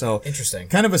come by. So, interesting.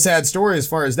 Kind of a sad story as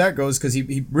far as that goes, because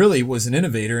he really was an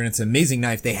innovator, and it's an amazing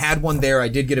knife. They had one there. I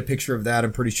did get a picture of that,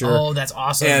 I'm pretty sure. Oh, that's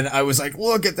awesome. And I was like,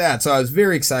 look at that. So I was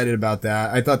very excited about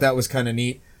that. I thought that was kind of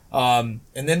neat. And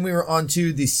then we were on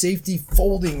to the safety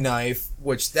folding knife,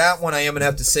 which that one I am going to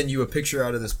have to send you a picture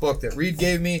out of this book that Reed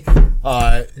gave me,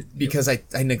 because I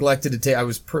neglected to take, I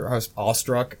was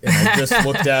awestruck and I just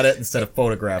looked at it instead of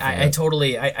photographing it. I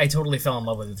totally fell in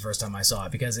love with it the first time I saw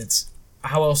it, because it's,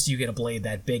 how else do you get a blade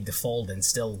that big to fold and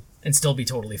still be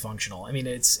totally functional? I mean,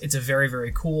 it's a very,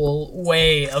 very cool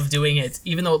way of doing it,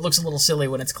 even though it looks a little silly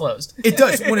when it's closed. It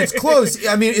does. When it's closed,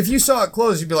 I mean, if you saw it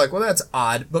closed, you'd be like, well, that's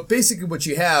odd. But basically what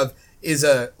you have is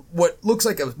what looks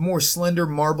like a more slender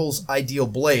Marbles Ideal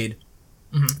blade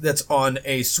that's on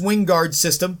a swing guard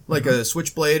system, like a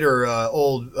switchblade or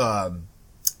old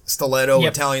stiletto,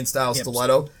 Italian-style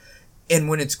stiletto. And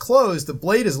when it's closed, the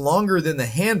blade is longer than the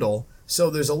handle, so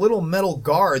there's a little metal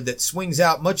guard that swings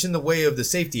out much in the way of the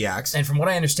safety axe. And from what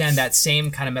I understand, that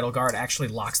same kind of metal guard actually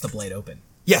locks the blade open.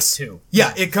 Yes. Too.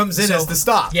 Yeah, it comes in as the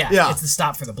stop. Yeah, it's the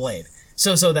stop for the blade.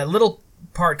 So that little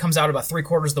part comes out about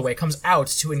 3/4 of the way, comes out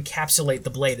to encapsulate the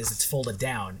blade as it's folded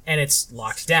down, and it's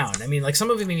locked down. I mean, like, some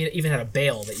of them even had a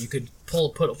bail that you could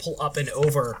pull up and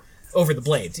over the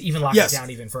blade to even lock it down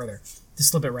even further, to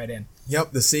slip it right in.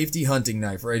 Yep, the safety hunting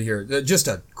knife right here. Just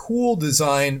a cool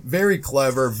design, very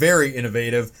clever, very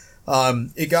innovative.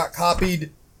 It got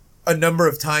copied a number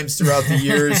of times throughout the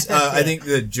years. I think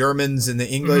the Germans and the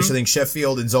English, I think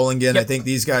Sheffield and Zollingen, I think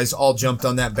these guys all jumped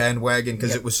on that bandwagon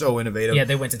because it was so innovative. Yeah,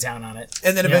 they went to town on it.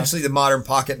 And then eventually the modern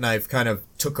pocket knife kind of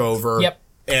took over. Yep.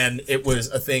 And it was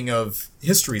a thing of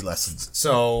history lessons.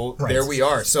 So there we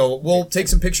are. So we'll take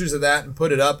some pictures of that and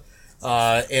put it up.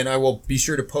 And I will be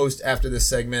sure to post after this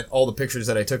segment all the pictures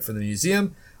that I took from the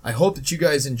museum. I hope that you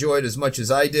guys enjoyed as much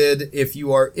as I did. If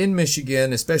you are in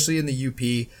Michigan, especially in the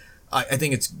UP, I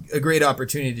think it's a great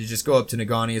opportunity to just go up to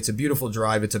Negaunee. It's a beautiful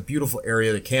drive. It's a beautiful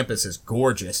area. The campus is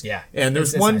gorgeous. Yeah. And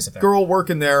there's one nice girl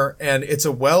working there, and it's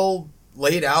a well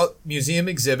laid out museum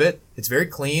exhibit. It's very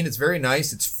clean. It's very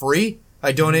nice. It's free.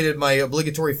 I donated my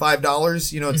obligatory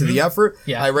 $5, to the effort.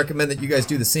 Yeah. I recommend that you guys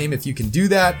do the same if you can do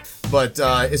that. But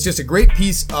it's just a great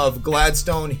piece of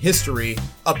Gladstone history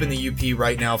up in the UP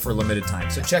right now for a limited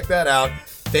time. So check that out.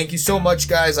 Thank you so much,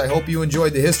 guys. I hope you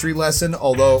enjoyed the history lesson,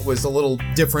 although it was a little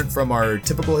different from our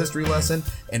typical history lesson.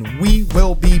 And we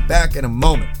will be back in a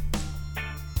moment.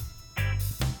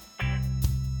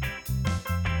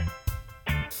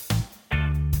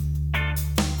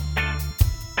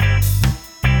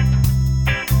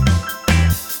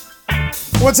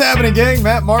 What's happening, gang?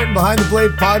 Matt Martin, Behind the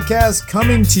Blade podcast,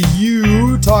 coming to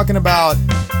you talking about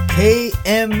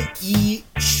KME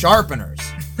sharpeners.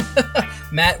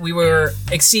 Matt, we were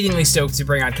exceedingly stoked to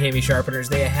bring on KME sharpeners.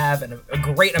 They have a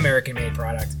great American-made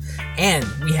product, and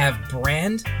we have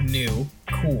brand new,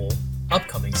 cool,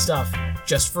 upcoming stuff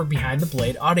just for Behind the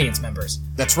Blade audience members.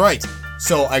 That's right.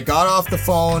 So I got off the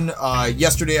phone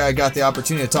yesterday. I got the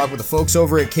opportunity to talk with the folks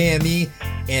over at KME,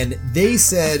 and they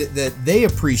said that they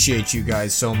appreciate you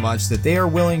guys so much that they are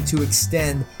willing to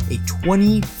extend a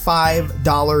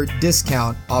 $25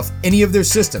 discount off any of their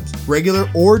systems, regular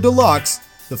or deluxe.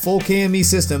 The full KME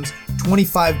systems,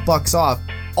 $25 off.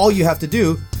 All you have to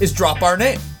do is drop our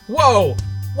name. Whoa!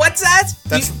 What's that?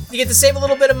 You get to save a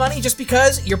little bit of money just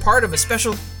because you're part of a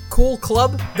special cool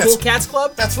club? Cool Cats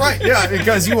Club? That's right, yeah,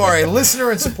 because you are a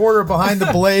listener and supporter Behind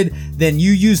the Blade, then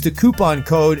you use the coupon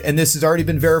code, and this has already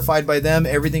been verified by them.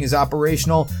 Everything is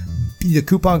operational. The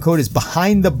coupon code is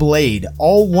Behind the Blade.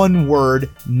 All one word,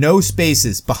 no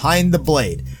spaces, Behind the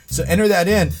Blade. So enter that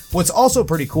in. What's also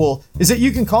pretty cool is that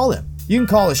you can call them. You can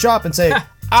call the shop and say,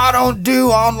 I don't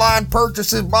do online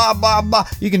purchases, blah, blah, blah.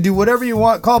 You can do whatever you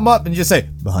want. Call them up and just say,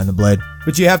 Behind the Blade.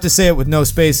 But you have to say it with no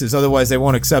spaces, otherwise they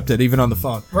won't accept it, even on the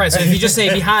phone. Right, so if you just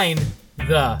say Behind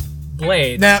the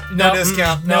Blade. No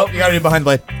discount. No, you gotta do Behind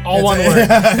the Blade. All one word.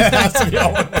 That's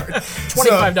all one word.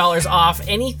 $25 off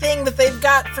anything that they've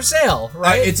got for sale,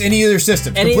 right? It's any of their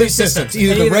systems. Complete systems.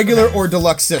 Either the regular or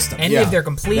deluxe system. Any of their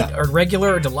complete or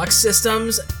regular or deluxe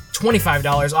systems,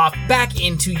 $25 off back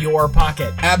into your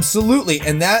pocket. Absolutely.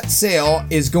 And that sale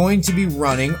is going to be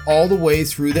running all the way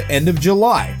through the end of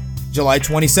July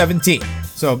 2017.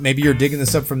 So maybe you're digging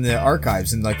this up from the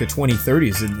archives in like the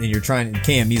 2030s and you're trying,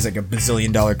 KME's like a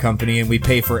bazillion-dollar company and we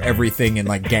pay for everything in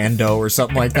like Gando or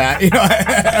something like that.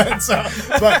 So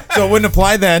it wouldn't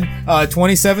apply then.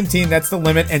 2017, that's the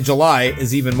limit, and July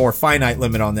is even more finite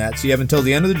limit on that. So you have until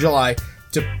the end of July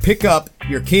to pick up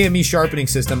your KME sharpening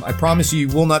system. I promise you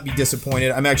will not be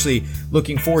disappointed. I'm actually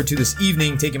looking forward to this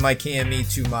evening taking my KME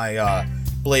to my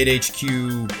Blade HQ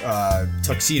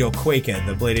Tuxedo Quakehead,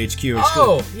 the Blade HQ.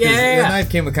 Oh, yeah. The knife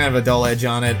came with kind of a dull edge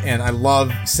on it, and I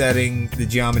love setting the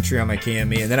geometry on my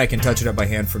KME, and then I can touch it up by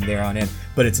hand from there on in.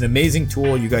 But it's an amazing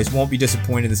tool. You guys won't be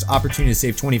disappointed. This opportunity to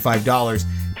save $25.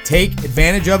 Take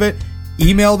advantage of it.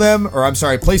 email them, or I'm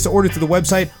sorry, place the order through the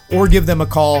website, or give them a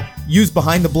call. Use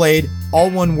Behind the Blade, all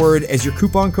one word, as your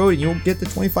coupon code, and you'll get the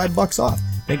 $25 off.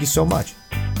 Thank you so much.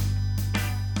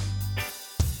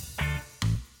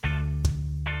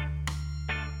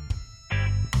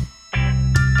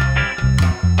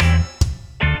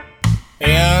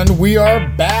 And we are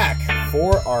back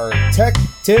for our Tech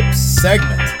Tips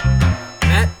segment.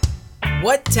 Matt,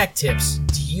 what tech tips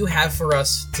do you have for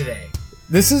us today?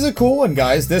 This is a cool one,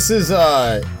 guys. This is,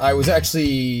 I was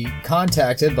actually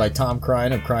contacted by Tom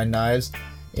Krein of Krein Knives,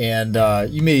 and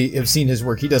you may have seen his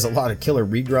work. He does a lot of killer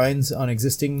regrinds on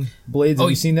existing blades. Have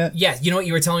you seen that? Yeah, you know what?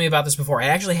 You were telling me about this before. I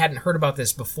actually hadn't heard about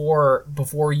this before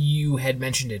you had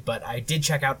mentioned it, but I did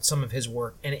check out some of his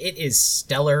work, and it is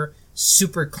stellar,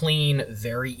 super clean,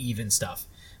 very even stuff.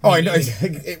 I know.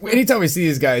 Anytime we see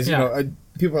these guys, you know,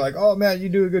 people are like, "Oh man, you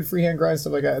do a good freehand grind,"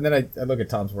 stuff like that. And then I look at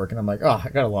Tom's work and I'm like, "Oh, I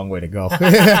got a long way to go."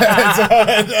 Matt's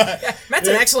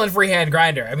an excellent freehand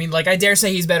grinder. I mean, like, I dare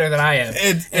say he's better than I am.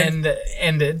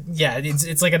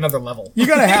 It's like another level. You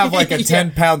gotta have like a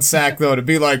 10-pound sack though to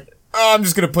be like, "Oh, I'm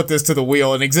just gonna put this to the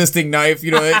wheel." An existing knife,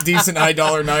 you know, a decent $high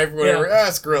knife, whatever.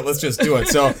 Screw it, let's just do it.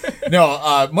 So,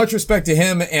 no, much respect to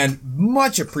him and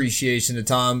much appreciation to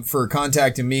Tom for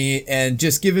contacting me and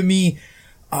just giving me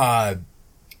a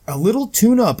little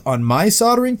tune-up on my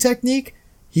soldering technique.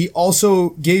 He also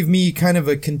gave me kind of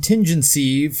a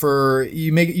contingency for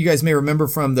you guys may remember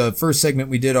from the first segment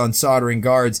we did on soldering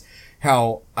guards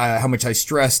how much I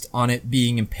stressed on it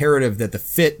being imperative that the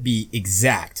fit be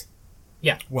exact.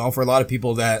 Yeah. Well, for a lot of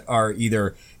people that are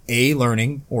either A,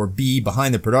 learning, or B,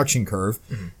 behind the production curve,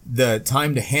 the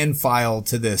time to hand file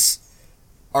to this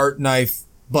art knife,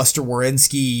 Buster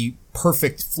Warinsky,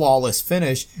 perfect, flawless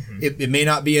finish, it may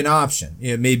not be an option.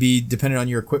 It may be dependent on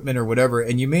your equipment or whatever,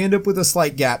 and you may end up with a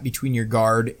slight gap between your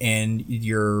guard and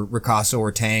your Ricasso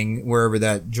or Tang, wherever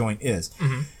that joint is.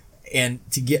 And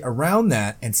to get around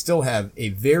that and still have a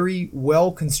very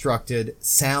well-constructed,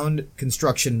 sound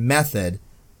construction method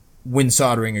when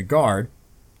soldering a guard,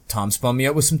 Tom spun me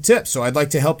up with some tips, so I'd like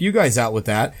to help you guys out with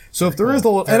that. So if there is a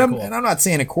little, and I'm not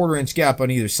saying a 1/4-inch gap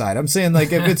on either side. I'm saying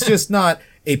like if it's just not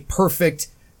a perfect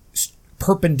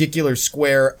perpendicular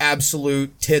square,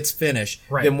 absolute tits finish,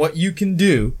 then what you can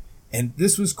do, and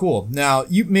this was cool. Now,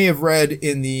 you may have read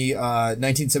in the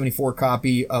 1974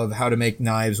 copy of How to Make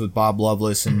Knives with Bob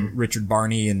Loveless and Richard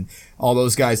Barney and all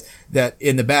those guys, that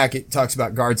in the back it talks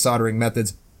about guard soldering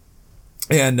methods.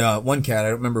 And one cat, I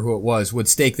don't remember who it was, would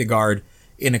stake the guard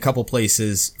in a couple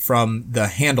places from the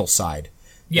handle side.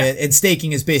 Yeah. And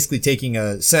staking is basically taking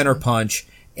a center punch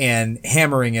and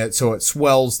hammering it so it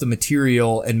swells the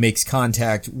material and makes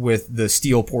contact with the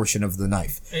steel portion of the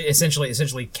knife.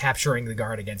 Essentially capturing the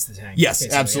guard against the tank. Yes,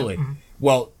 absolutely. Yeah.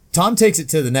 Well, Tom takes it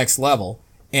to the next level,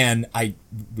 and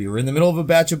we were in the middle of a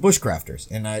batch of bushcrafters,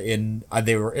 and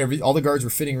all the guards were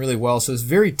fitting really well, so it was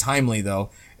very timely though.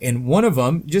 And one of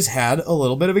them just had a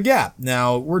little bit of a gap.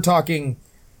 Now, we're talking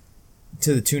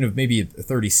to the tune of maybe a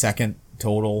 32nd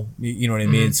total. You know what I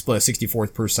mean? It's split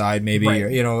 64th per side, maybe,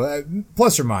 or,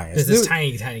 plus or minus. There's this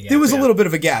tiny gap. There was a little bit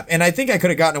of a gap. And I think I could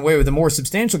have gotten away with a more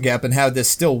substantial gap and had this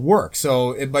still work.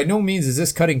 So by no means is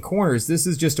this cutting corners. This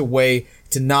is just a way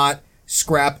to not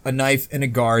scrap a knife and a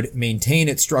guard, maintain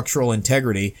its structural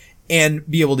integrity, and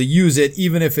be able to use it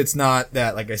even if it's not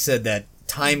that, like I said, that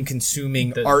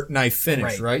time-consuming art knife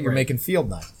finish, right? You're making field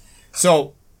knife.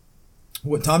 So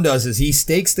what Tom does is he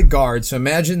stakes the guard. So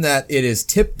imagine that it is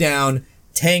tipped down,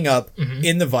 tang up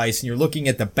in the vise, and you're looking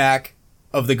at the back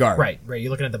of the guard. Right. You're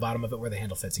looking at the bottom of it where the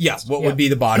handle fits. What would be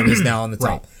the bottom is now on the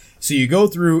top. So you go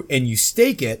through and you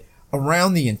stake it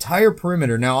around the entire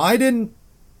perimeter. Now, I didn't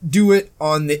do it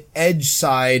on the edge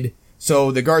side.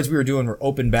 So the guards we were doing were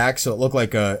open back, so it looked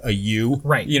like a U.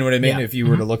 Right. You know what I mean? If you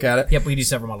were to look at it. Yep, we do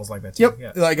several models like that too.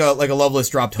 Yep. Like a Loveless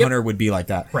dropped Hunter would be like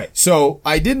that. Right. So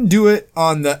I didn't do it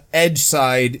on the edge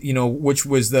side, which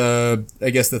was the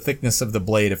thickness of the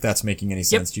blade, if that's making any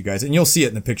sense to you guys. And you'll see it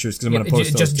in the pictures because I'm going to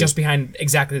post those just behind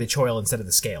exactly the choil instead of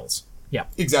the scales. Yeah.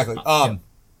 Exactly.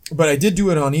 But I did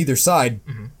do it on either side,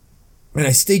 and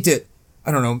I staked it,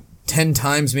 I don't know, 10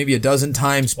 times, maybe a dozen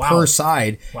times per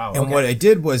side. Wow. And what I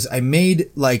did was I made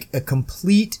like a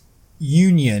complete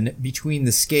union between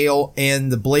the scale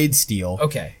and the blade steel.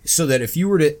 Okay. So that if you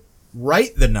were to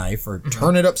right the knife or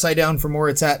turn it upside down from where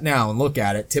it's at now and look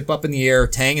at it, tip up in the air,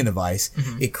 tang in the vise,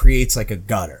 it creates like a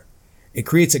gutter. It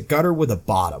creates a gutter with a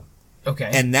bottom. Okay.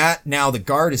 And that now the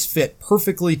guard is fit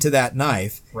perfectly to that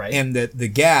knife. Right. And the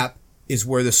gap is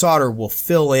where the solder will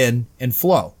fill in and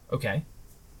flow. Okay.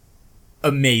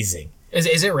 Amazing.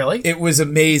 Is it really? It was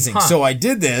amazing. Huh. So I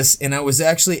did this, and I was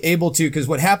actually able to, because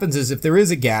what happens is if there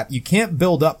is a gap, you can't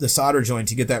build up the solder joint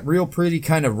to get that real pretty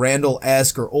kind of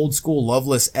Randall-esque or old school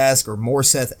Loveless-esque or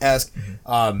Morseth-esque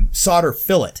solder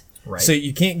fillet. Right. So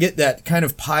you can't get that kind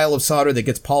of pile of solder that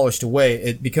gets polished away.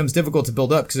 It becomes difficult to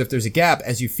build up because if there's a gap,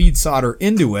 as you feed solder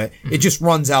into it, it just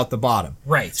runs out the bottom.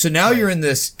 Right. So now you're in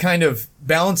this kind of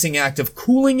balancing act of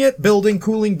cooling it, building,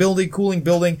 cooling, building, cooling,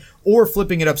 building, or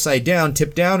flipping it upside down,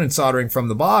 tip down, and soldering from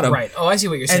the bottom. Right. Oh, I see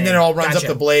what you're saying. And then it all runs Gotcha.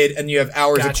 up the blade, and you have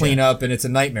hours to clean up, and it's a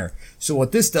nightmare. So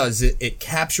what this does, it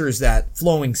captures that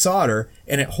flowing solder,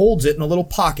 and it holds it in a little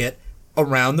pocket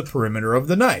around the perimeter of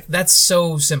the knife. That's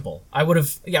so simple. I would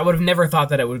have never thought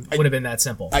that it would have been that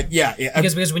simple.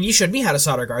 Because when you showed me how to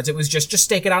solder guards, it was just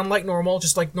stake it on like normal,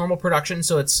 just like normal production.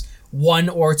 So it's 1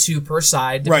 or 2 per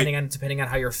side, depending on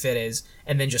how your fit is,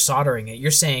 and then just soldering it.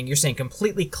 You're saying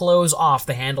completely close off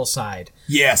the handle side.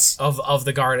 Yes. Of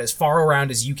the guard as far around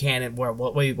as you can, and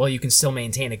while you can still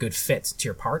maintain a good fit to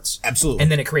your parts. Absolutely. And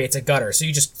then it creates a gutter, so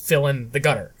you just fill in the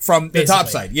gutter from the basically. top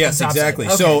side. Yes, Top exactly.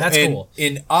 Side. Okay, so that's cool.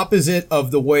 in opposite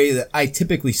of the way that I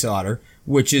typically solder,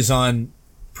 which is on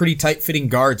pretty tight fitting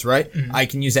guards, right? Mm-hmm. I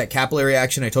can use that capillary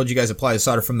action. I told you guys apply the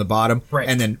solder from the bottom, right,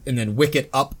 and then wick it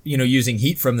up, using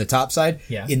heat from the top side.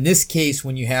 Yeah. In this case,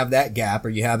 when you have that gap or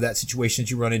you have that situation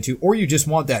that you run into, or you just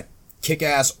want that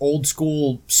kick-ass old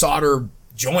school solder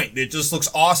joint that just looks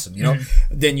awesome,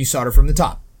 then you solder from the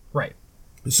top. Right.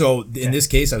 So in this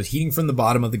case, I was heating from the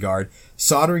bottom of the guard,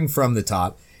 soldering from the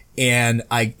top, and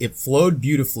it flowed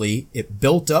beautifully. It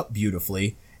built up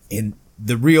beautifully, and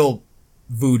the real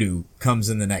voodoo comes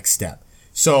in the next step.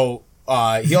 So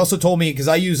he also told me, because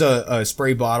I use a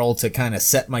spray bottle to kind of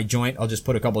set my joint, I'll just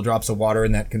put a couple drops of water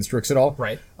and that constricts it all.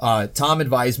 Right. Tom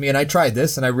advised me, and I tried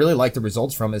this, and I really like the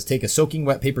results from it, is take a soaking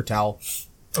wet paper towel,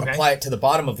 apply it to the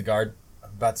bottom of the guard. I'm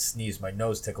about to sneeze. My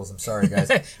nose tickles. I'm sorry,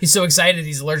 guys. He's so excited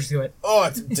he's allergic to it. Oh,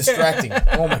 it's distracting.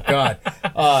 Oh, my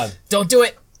God. Don't do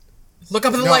it. Look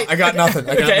up at the light. I got nothing.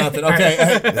 Nothing.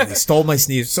 Okay. They stole my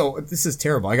sneeze. So this is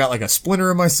terrible. I got like a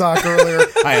splinter in my sock earlier.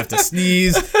 I have to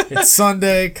sneeze. It's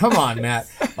Sunday. Come on, Matt.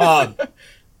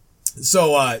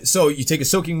 So you take a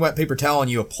soaking wet paper towel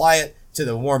and you apply it to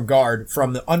the warm guard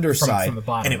from the underside, from the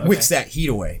bottom, and it wicks that heat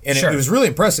away. And Sure. it was really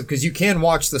impressive because you can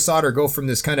watch the solder go from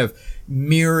this kind of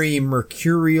mirrory,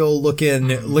 mercurial looking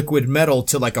liquid metal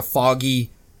to like a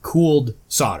foggy, cooled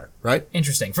solder, right?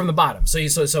 Interesting. From the bottom. So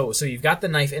you've got the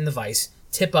knife in the vise,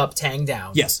 tip up, tang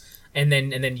down. Yes. And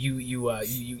then you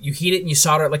heat it and you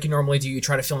solder it like you normally do. You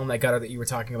try to fill in that gutter that you were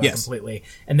talking about completely.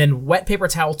 And then wet paper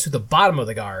towel to the bottom of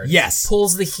the guard. Yes.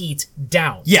 Pulls the heat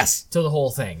down. Yes. To the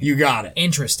whole thing. You got it.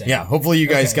 Interesting. Yeah, hopefully you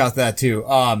guys got that too.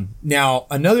 Now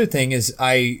another thing is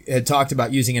I had talked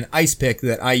about using an ice pick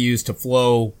that I use to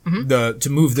flow to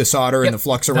move the solder and the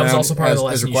flux around. That was also part of the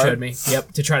as lesson you required. showed me.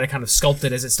 Yep. To try to kind of sculpt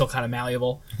it as it's still kind of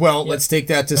malleable. Well, let's take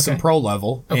that to some pro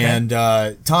level. Okay. And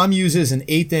Tom uses an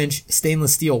 1/8"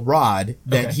 stainless steel rod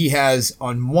that he has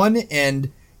on one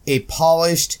end a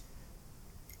polished,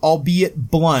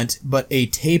 albeit blunt, but a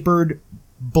tapered,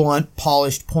 blunt,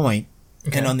 polished point.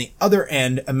 Okay. And on the other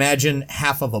end, imagine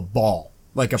half of a ball,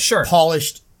 like a Sure.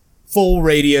 polished, full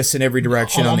radius in every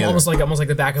direction on the other. Almost like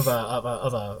the back of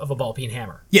a ball peen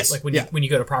hammer. Yes, Like when yeah. you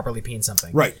go to properly peen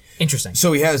something. Right. Interesting.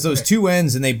 So he has those two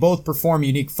ends, and they both perform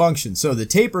unique functions. So the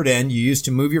tapered end you use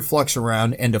to move your flux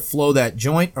around and to flow that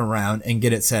joint around and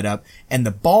get it set up. And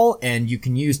the ball end you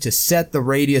can use to set the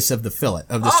radius of the fillet,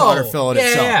 of the solder fillet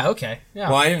itself. Yeah, okay. Yeah.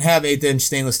 Well, I didn't have 1/8"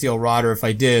 stainless steel rod, or if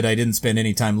I did, I didn't spend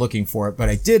any time looking for it. But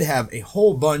I did have a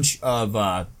whole bunch of,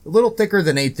 a little thicker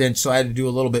than 1/8", so I had to do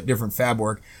a little bit different fab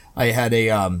work. I had a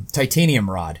titanium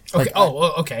rod. Okay.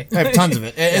 Okay. I have tons of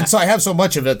it. And so I have so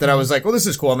much of it that I was like, well, this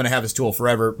is cool. I'm going to have this tool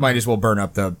forever. Might as well burn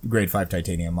up the grade 5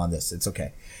 titanium on this. It's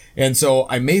okay. And so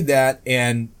I made that,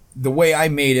 and the way I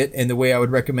made it and the way I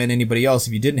would recommend anybody else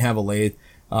if you didn't have a lathe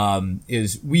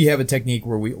is we have a technique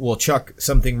where we'll chuck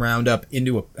something round up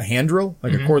into a hand drill,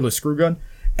 like a cordless screw gun,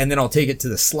 and then I'll take it to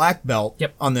the slack belt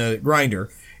on the grinder,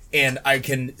 and I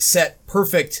can set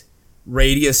perfect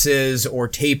radiuses or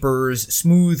tapers,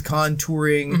 smooth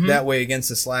contouring that way against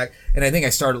the slack. And I think I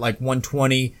start at like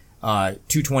 120,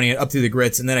 220 up through the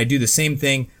grits, and then I do the same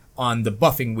thing on the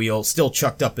buffing wheel, still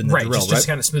chucked up in the drill, just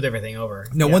kind of smooth everything over.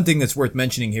 Now, one thing that's worth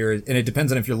mentioning here, and it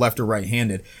depends on if you're left or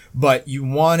right-handed, but you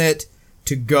want it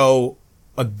to go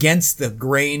against the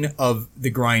grain of the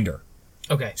grinder.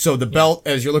 Okay. So the belt,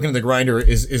 as you're looking at the grinder,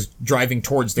 is driving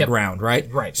towards the ground, right?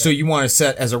 Right. So you want to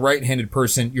set, as a right-handed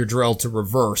person, your drill to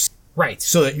reverse Right.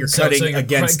 So that you're cutting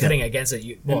against it. Cutting against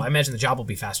it. I imagine the job will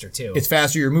be faster too. It's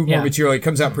faster. You remove more material. It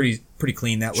comes out pretty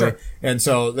clean that Sure. way. And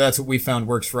so that's what we found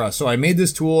works for us. So I made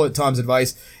this tool at Tom's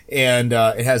advice, and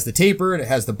it has the taper, and it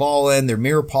has the ball end. They're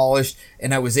mirror polished,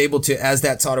 and I was able to, as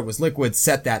that solder was liquid,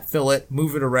 set that fillet,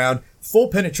 move it around, full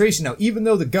penetration. Now, even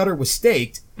though the gutter was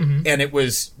staked, and it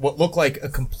was what looked like a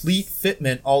complete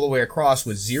fitment all the way across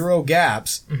with 0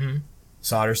 gaps,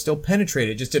 solder still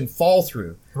penetrated. It just didn't fall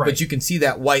through. Right. But you can see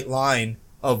that white line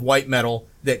of white metal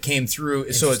that came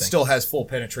through, so it still has full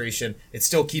penetration. It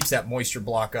still keeps that moisture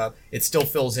block up. It still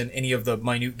fills in any of the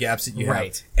minute gaps that you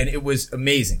have. And it was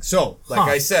amazing. So, like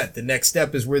I said, the next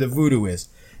step is where the voodoo is,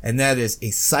 and that is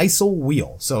a sisal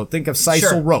wheel. So think of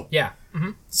sisal rope. Yeah.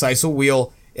 Sisal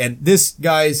wheel. And this,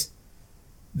 guys,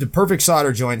 the perfect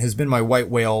solder joint has been my white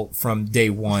whale from day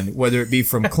one, whether it be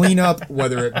from cleanup,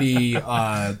 whether it be,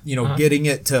 getting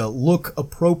it to look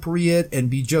appropriate and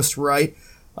be just right.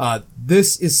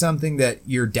 This is something that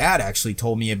your dad actually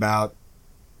told me about,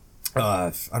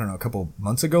 I don't know, a couple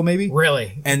months ago, maybe.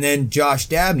 Really? And then Josh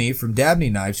Dabney from Dabney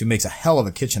Knives, who makes a hell of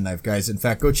a kitchen knife, guys. In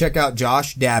fact, go check out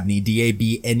Josh Dabney,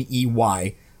 Dabney.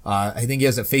 I think he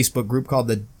has a Facebook group called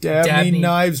the Dabney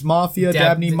Knives Mafia,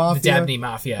 Dabney Mafia. The Dabney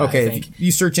Mafia, okay, I think. if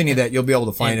you search any of that, you'll be able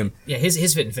to find him. Yeah, his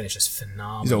fit and finish is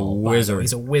phenomenal. He's a wizard.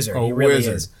 He's a wizard. He really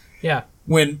is. Yeah.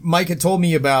 When Mike had told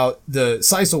me about the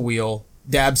sisal wheel,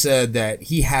 Dab said that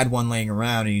he had one laying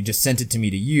around and he just sent it to me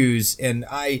to use, and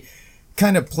I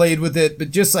kind of played with it,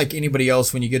 but just like anybody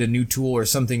else, when you get a new tool or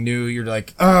something new, you're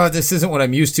like, this isn't what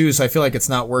I'm used to, so I feel like it's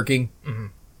not working.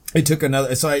 It took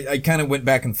so I kind of went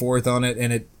back and forth on it,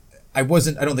 and I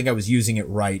don't think I was using it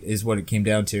right, is what it came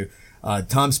down to.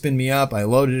 Tom spinned me up. I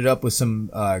loaded it up with some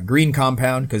green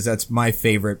compound, because that's my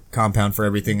favorite compound for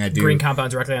everything I do. Green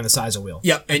compound directly on the sisal wheel.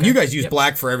 Yep, and you guys use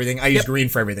black for everything. I use green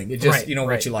for everything. It just,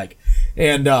 what you like.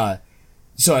 And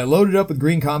so I loaded up with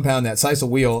green compound, that sisal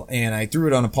wheel, and I threw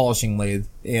it on a polishing lathe,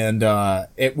 and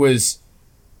it was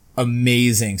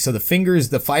amazing. So the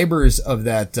fibers of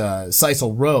that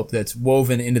sisal rope that's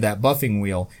woven into that buffing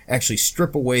wheel actually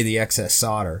strip away the excess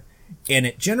solder. And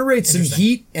it generates some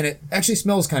heat, and it actually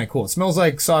smells kind of cool. It smells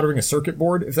like soldering a circuit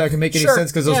board, if that can make any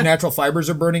sense, because those natural fibers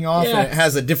are burning off, and it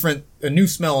has a new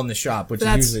smell in the shop, which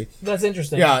is usually... That's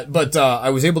interesting. Yeah, but I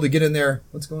was able to get in there.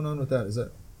 What's going on with that? Is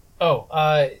that...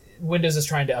 Windows is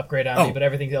trying to upgrade on me, but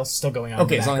everything else is still going on.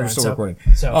 Okay, as long as we're still recording.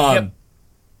 So I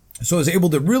was able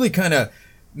to really kind of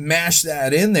mash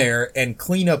that in there and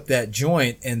clean up that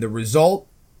joint, and the result...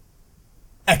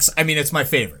 it's my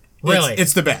favorite. Really?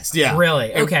 It's the best, yeah.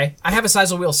 Really? Okay. I have a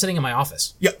sisal wheel sitting in my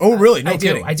office. Yeah. Oh, really? No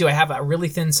kidding. I do. I have a really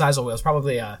thin sisal wheel. It's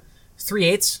probably a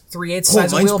 3/8 sisal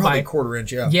mine's wheel probably quarter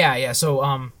inch, yeah. Yeah. So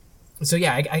I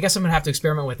guess I'm gonna have to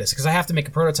experiment with this, because I have to make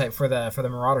a prototype for the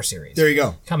Marauder series. There you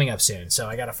go. Coming up soon. So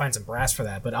I got to find some brass for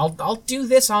that. But I'll do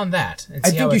this on that and see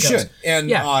I think how you it goes. should.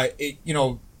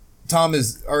 And Tom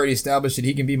has already established that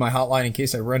he can be my hotline in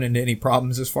case I run into any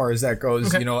problems as far as that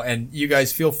goes, and you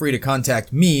guys feel free to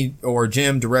contact me or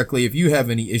Jim directly if you have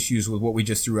any issues with what we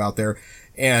just threw out there,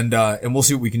 and we'll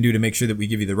see what we can do to make sure that we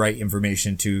give you the right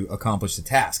information to accomplish the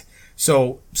task.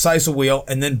 So sisal wheel,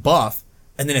 and then buff,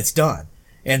 and then it's done.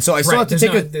 And so I still have to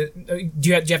take do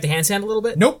you have to hand sand a little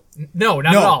bit? Nope. No,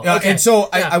 not at all. Okay. And so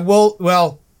I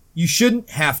will, you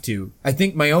shouldn't have to. I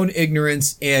think my own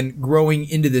ignorance and growing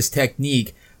into this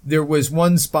technique, there was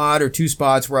one spot or two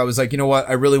spots where I was like, you know what,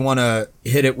 I really want to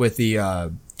hit it with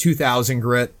the 2000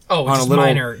 grit. Oh, on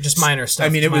just minor stuff. I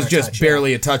mean, it was just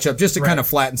barely a touch up, just to Right. kind of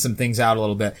flatten some things out a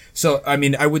little bit. So, I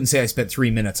mean, I wouldn't say I spent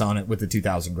 3 minutes on it with the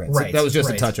 2000 grit. Right. So that was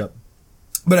just a touch up.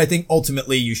 But I think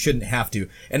ultimately you shouldn't have to.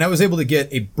 And I was able to get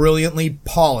a brilliantly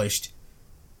polished,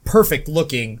 perfect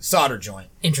looking solder joint.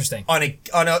 Interesting. On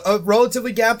a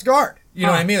relatively gapped guard. You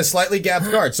know what I mean? A slightly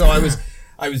gapped guard. So I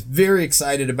was very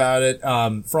excited about it.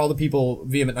 For all the people,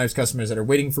 Vehement Knives customers that are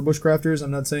waiting for Bushcrafters, I'm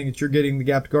not saying that you're getting the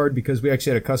gapped guard, because we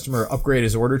actually had a customer upgrade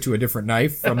his order to a different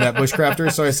knife from that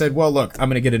Bushcrafter. So I said, well, look, I'm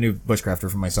going to get a new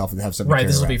Bushcrafter for myself and have something. Right,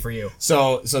 this will around. be for you.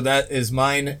 So that is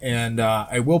mine, and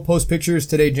I will post pictures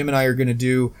today. Jim and I are going to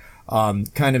do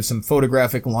kind of some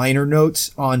photographic liner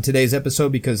notes on today's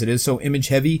episode, because it is so image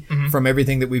heavy from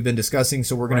everything that we've been discussing.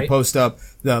 So we're going to post up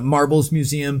the Marbles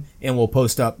Museum, and we'll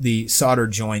post up the solder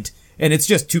joint. And it's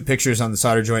just two pictures on the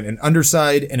solder joint, an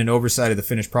underside and an overside of the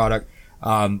finished product.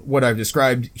 What I've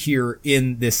described here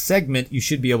in this segment, you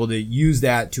should be able to use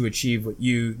that to achieve what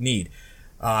you need.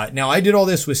 Now, I did all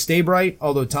this with Stay Bright,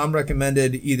 although Tom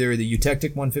recommended either the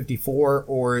Eutectic 154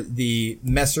 or the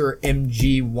Messer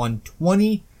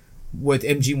MG120 with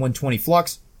MG120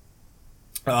 flux.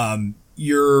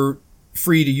 You're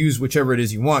free to use whichever it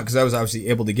is you want, because I was obviously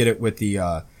able to get it with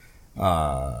the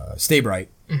Stay Bright.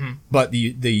 But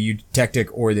the Eutectic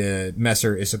or the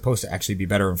Messer is supposed to actually be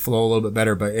better and flow a little bit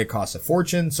better, but it costs a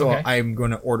fortune. So I'm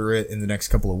going to order it in the next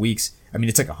couple of weeks. I mean,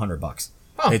 it's like $100.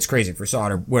 Oh. It's crazy for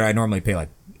solder, where I normally pay like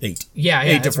 8. Yeah,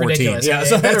 8 to 14. Ridiculous. Yeah,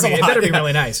 so it better be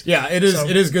really nice. Yeah, it is. So.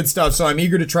 It is good stuff. So I'm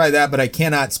eager to try that, but I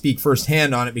cannot speak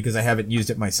firsthand on it because I haven't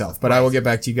used it myself. But I will get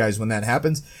back to you guys when that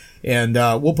happens. And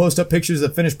we'll post up pictures of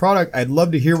the finished product. I'd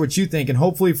love to hear what you think. And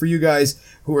hopefully for you guys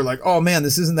who are like, oh man,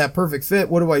 this isn't that perfect fit,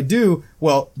 what do I do?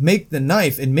 Well, make the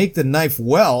knife and make the knife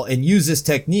well and use this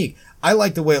technique. I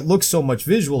like the way it looks so much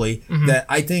visually that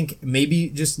I think maybe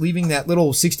just leaving that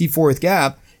little 64th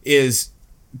gap is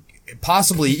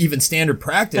possibly even standard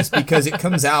practice because it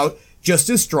comes out just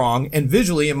as strong and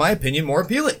visually, in my opinion, more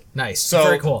appealing. Nice. So,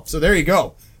 very cool. So there you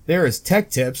go. There is Tech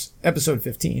Tips, episode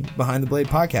 15, Behind the Blade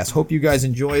podcast. Hope you guys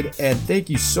enjoyed, and thank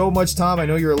you so much, Tom. I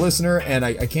know you're a listener, and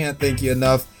I can't thank you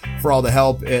enough for all the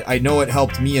help. I know it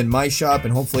helped me in my shop,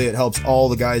 and hopefully it helps all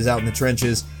the guys out in the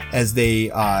trenches as they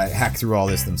hack through all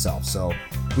this themselves. So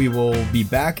we will be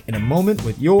back in a moment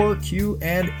with your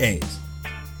Q&As.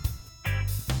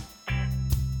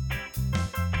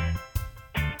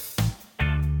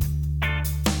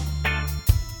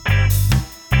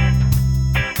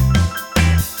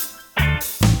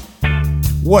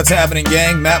 What's happening,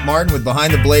 gang? Matt Martin with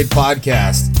Behind the Blade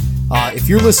podcast. If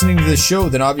you're listening to this show,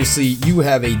 then obviously you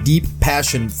have a deep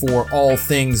passion for all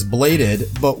things bladed.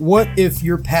 But what if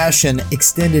your passion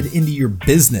extended into your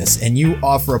business and you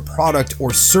offer a product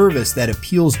or service that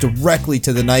appeals directly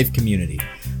to the knife community?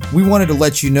 We wanted to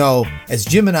let you know, as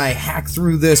Jim and I hack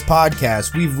through this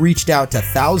podcast, we've reached out to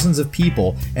thousands of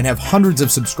people and have hundreds of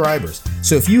subscribers.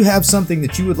 So if you have something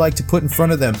that you would like to put in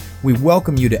front of them, we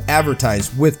welcome you to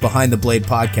advertise with Behind the Blade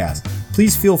podcast.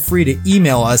 Please feel free to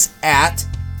email us at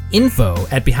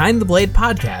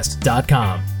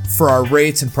info@behindthebladepodcast.com for our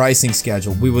rates and pricing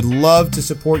schedule. We would love to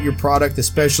support your product,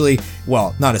 especially,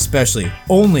 well, not especially,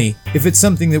 only if it's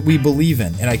something that we believe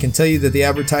in. And I can tell you that the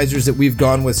advertisers that we've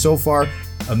gone with so far,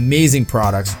 amazing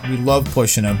products. We love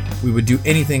pushing them. We would do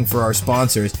anything for our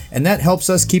sponsors, and that helps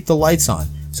us keep the lights on.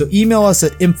 So email us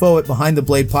at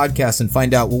info@behindthebladepodcast and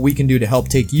find out what we can do to help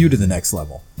take you to the next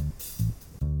level.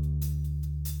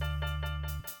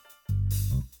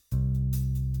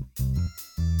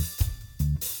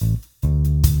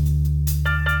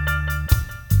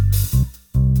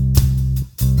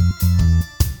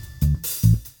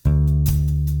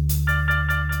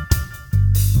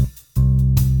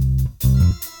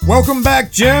 Welcome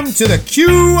back, Jim, to the Q&A!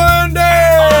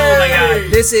 Oh my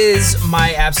god, this is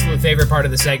my absolute favorite part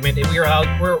of the segment.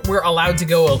 We're allowed to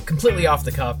go completely off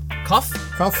the cuff. Cuff?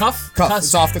 It's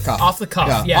off the cuff. Off the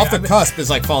cuff, yeah. Off the cusp is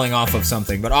like falling off of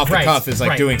something, but off the cuff is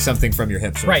like doing something from your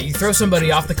hips. Right, you throw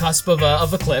somebody off the cusp of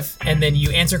a cliff, and then you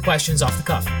answer questions off the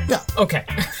cuff. Yeah. Okay.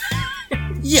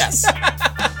 Yes.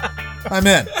 I'm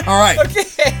in. All right.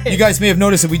 Okay. You guys may have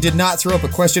noticed that we did not throw up a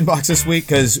question box this week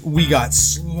because we got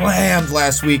slammed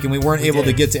last week and we weren't able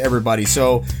to get to everybody.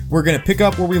 So we're going to pick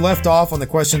up where we left off on the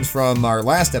questions from our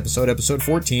last episode, episode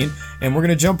 14, and we're going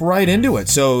to jump right into it.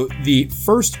 So the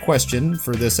first question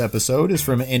for this episode is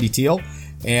from Andy Teal,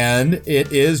 and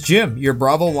it is, Jim, your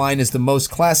Bravo line is the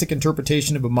most classic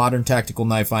interpretation of a modern tactical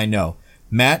knife I know.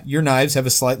 Matt, your knives have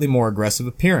a slightly more aggressive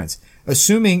appearance.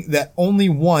 Assuming that only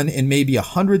one in maybe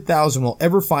 100,000 will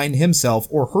ever find himself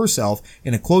or herself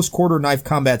in a close quarter knife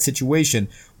combat situation,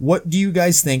 what do you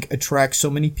guys think attracts so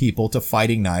many people to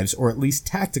fighting knives, or at least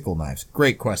tactical knives?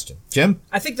 Great question. Jim?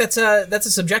 I think that's a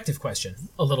subjective question,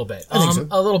 a little bit. I think so.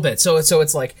 A little bit. So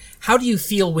it's like, how do you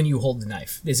feel when you hold the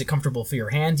knife? Is it comfortable for your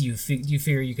hand? Do you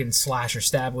feel you can slash or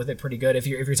stab with it pretty good? If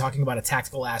you're talking about a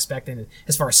tactical aspect, and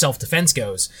as far as self-defense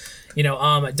goes,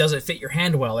 does it fit your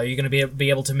hand well? Are you going to be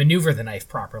able to maneuver the knife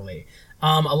properly?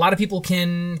 A lot of people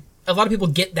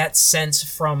get that sense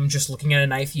from just looking at a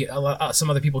knife. Some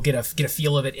other people get a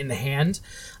feel of it in the hand.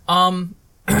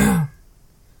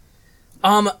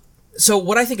 So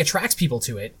what I think attracts people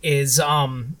to it is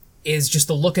just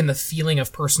the look and the feeling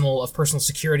of personal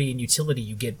security and utility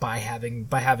you get by having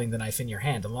the knife in your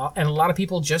hand. And a lot of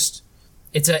people just,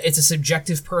 it's a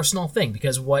subjective personal thing,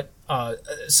 because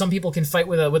some people can fight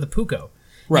with a Puko.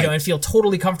 Right. And feel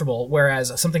totally comfortable,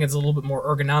 whereas something that's a little bit more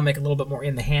ergonomic, a little bit more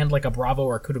in the hand, like a Bravo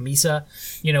or a Kudomisa,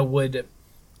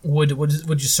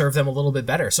 would just serve them a little bit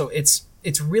better. So it's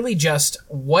really just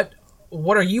what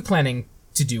are you planning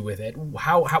to do with it?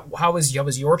 How is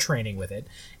your training with it?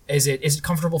 Is it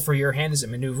comfortable for your hand? Is it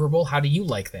maneuverable? How do you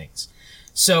like things?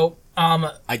 So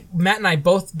Matt and I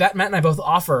both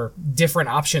offer different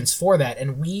options for that,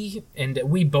 and we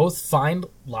both find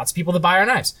lots of people that buy our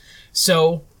knives.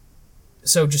 So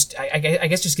so just I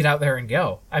guess just get out there and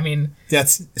go. I mean,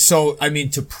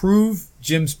 to prove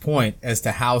Jim's point as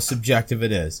to how subjective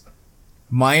it is,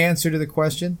 my answer to the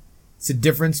question, it's the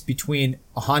difference between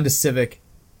a Honda Civic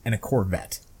and a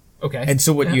Corvette. okay. And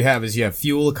so what you have is you have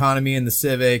fuel economy in the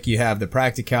Civic, you have the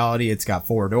practicality, it's got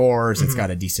 4 doors, it's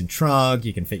got a decent trunk,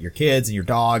 you can fit your kids and your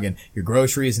dog and your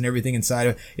groceries and everything inside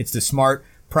of it. It's the smart,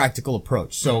 practical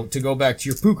approach. So to go back to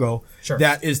your Puukko, Sure.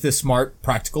 that is the smart,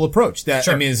 practical approach. That,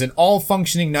 Sure. I mean, is an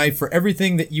all-functioning knife for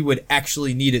everything that you would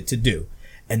actually need it to do.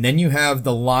 And then you have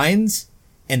the lines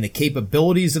and the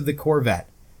capabilities of the Corvette.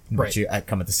 Right. But you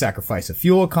come at the sacrifice of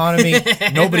fuel economy.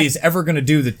 Nobody's ever going to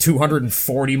do the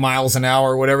 240 miles an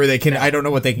hour, whatever they can. I don't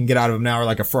know what they can get out of an hour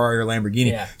like a Ferrari or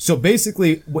Lamborghini. Yeah. So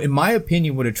basically, in my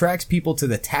opinion, what attracts people to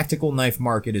the tactical knife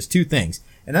market is 2 things.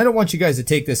 And I don't want you guys to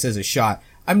take this as a shot.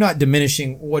 I'm not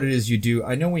diminishing what it is you do.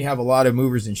 I know we have a lot of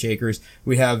movers and shakers.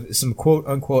 We have some quote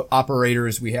unquote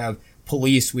operators. We have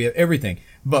police. We have everything.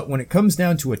 But when it comes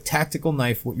down to a tactical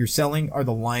knife, what you're selling are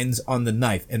the lines on the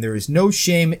knife. And there is no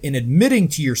shame in admitting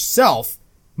to yourself,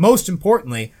 most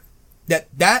importantly, that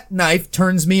that knife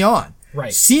turns me on.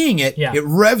 Right. Seeing it, Yeah. it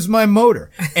revs my motor.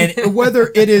 And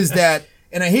whether it is that,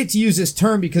 and I hate to use this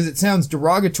term because it sounds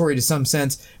derogatory to some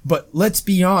sense, but let's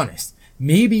be honest.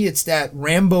 Maybe it's that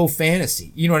Rambo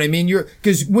fantasy. You know what I mean?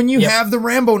 Cause when you have the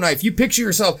Rambo knife, you picture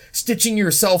yourself stitching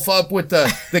yourself up with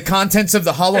the contents of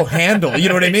the hollow handle. You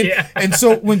know what I mean? Yeah. And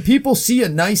so when people see a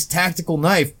nice tactical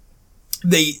knife,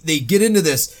 they get into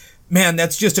this, man,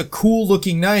 that's just a cool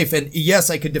looking knife. And yes,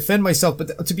 I could defend myself,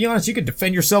 but to be honest, you could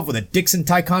defend yourself with a Dixon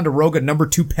Ticonderoga No.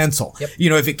 2 pencil. Yep. You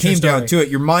know, if it came down to it,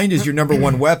 your mind is your number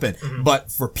one weapon.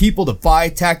 But for people to buy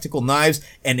tactical knives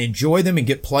and enjoy them and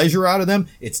get pleasure out of them,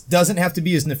 it doesn't have to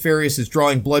be as nefarious as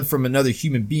drawing blood from another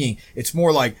human being. It's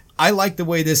more like, I like the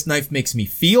way this knife makes me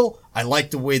feel. I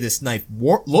like the way this knife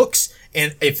looks.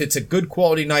 And if it's a good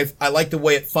quality knife, I like the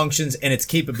way it functions and its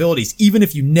capabilities, even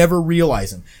if you never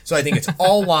realize them. So I think it's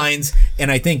all lines.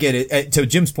 And I think to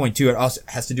Jim's point too, it also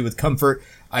has to do with comfort.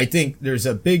 I think there's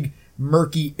a big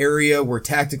murky area where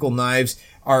tactical knives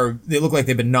they look like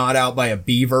they've been gnawed out by a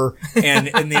beaver and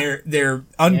they're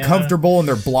uncomfortable and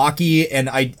they're blocky. And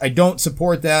I don't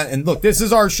support that. And look, this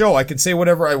is our show. I can say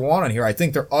whatever I want on here. I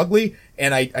think they're ugly.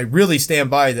 And I really stand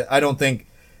by that. I don't think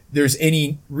there's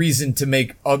any reason to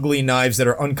make ugly knives that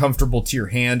are uncomfortable to your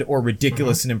hand or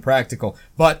ridiculous and impractical.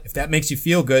 But if that makes you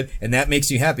feel good and that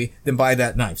makes you happy, then buy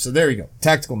that knife. So there you go.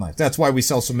 Tactical knife. That's why we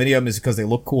sell so many of them, is because they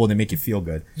look cool and they make you feel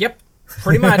good. Yep.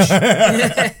 Pretty much.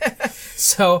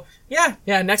 So, yeah.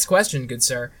 Next question, good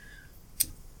sir.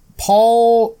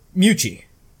 Paul Mucci.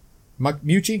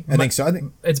 Mucci? I think so. I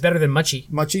think It's better than Mucci.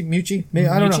 Mucci? Maybe,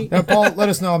 I don't Mucci? know. Paul, let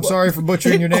us know. I'm sorry for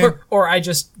butchering your name. Or I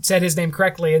just said his name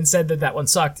correctly and said that one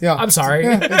sucked. Yeah. I'm sorry.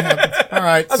 Yeah, it happens. All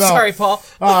right. I'm sorry, Paul.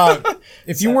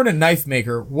 If you weren't a knife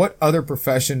maker, what other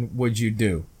profession would you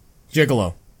do?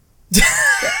 Gigolo.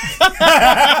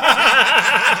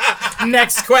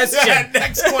 Next question.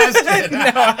 Next question.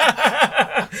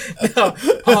 It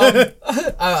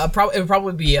would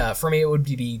probably be for me. It would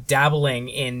be dabbling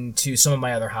into some of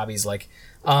my other hobbies. Like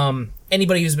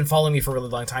anybody who's been following me for a really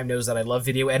long time knows that I love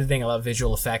video editing. I love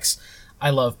visual effects. I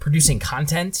love producing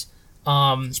content.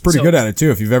 It's pretty good at it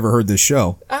too. If you've ever heard this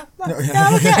show, okay.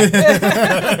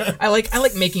 I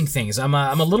like making things. I'm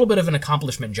a little bit of an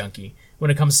accomplishment junkie when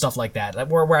it comes to stuff like that,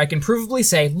 where I can provably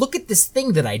say, look at this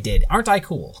thing that I did. Aren't I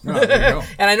cool? Oh, there you go.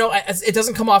 And I know it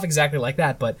doesn't come off exactly like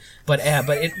that, but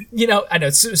it, I know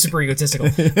it's super egotistical,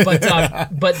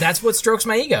 but that's what strokes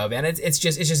my ego, man. It's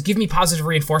just give me positive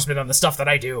reinforcement on the stuff that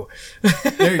I do.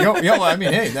 There you go. Yeah, well, I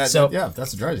mean, hey, that's a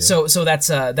drive. So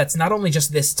that's not only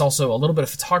just this, it's also a little bit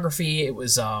of photography. It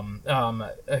was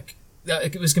it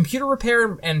was computer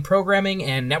repair and programming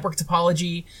and network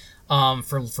topology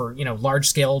for large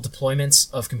scale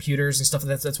deployments of computers and stuff.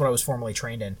 That's what I was formerly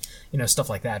trained in, stuff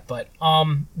like that. But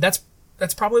that's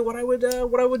probably what I would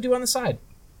do on the side.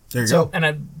 There you go.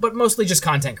 But mostly just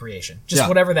content creation,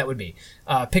 whatever that would be.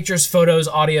 Pictures, photos,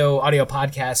 audio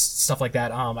podcasts, stuff like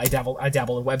that. I dabble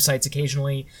in websites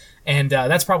occasionally, and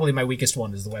that's probably my weakest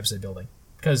one, is the website building,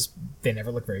 because they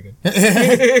never look very good.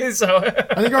 So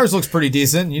I think ours looks pretty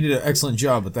decent. You did an excellent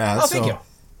job with that. Oh, thank you.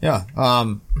 Yeah.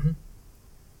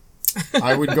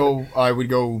 I would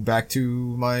go back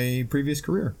to my previous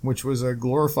career, which was a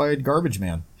glorified garbage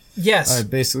man. Yes. I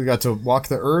basically got to walk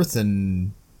the earth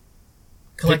and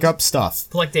pick up stuff.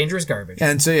 Collect dangerous garbage.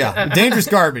 And so, yeah, dangerous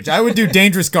garbage. I would do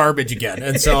dangerous garbage again.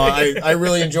 And so I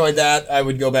really enjoyed that. I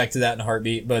would go back to that in a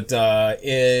heartbeat. But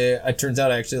it turns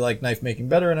out I actually like knife making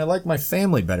better, and I like my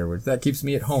family better, which that keeps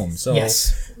me at home. So,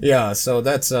 yes. Yeah, so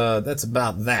that's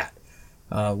about that.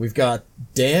 We've got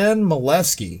Dan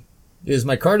Malewski. Is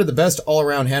micarta the best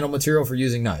all-around handle material for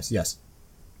using knives? Yes.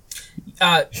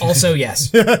 Also,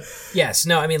 yes. Yes.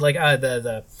 No, I mean, like,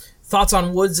 the thoughts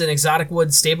on woods and exotic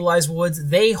woods, stabilized woods,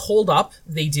 they hold up.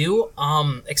 They do.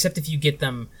 Except if you get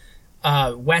them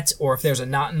wet, or if there's a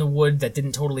knot in the wood that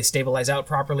didn't totally stabilize out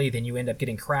properly, then you end up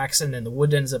getting cracks, and then the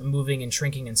wood ends up moving and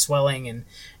shrinking and swelling,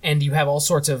 and you have all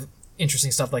sorts of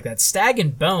interesting stuff like that. Stag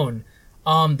and bone,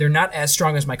 they're not as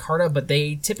strong as micarta, but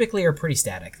they typically are pretty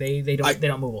static. They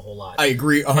don't move a whole lot. I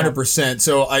agree 100%.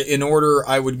 So in order,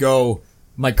 I would go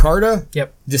micarta,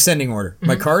 yep, descending order.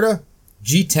 Micarta,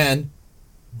 G10,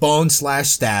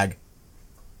 bone/stag,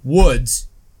 woods,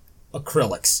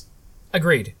 acrylics.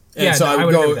 Agreed. And so I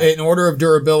would go in order of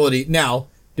durability. Now,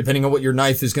 depending on what your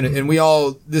knife is going to,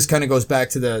 and this kind of goes back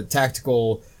to the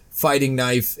tactical fighting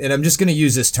knife, and I'm just going to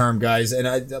use this term, guys,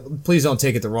 and please don't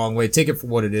take it the wrong way. Take it for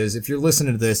what it is. If you're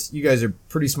listening to this, you guys are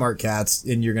pretty smart cats,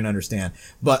 and you're going to understand.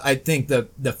 But I think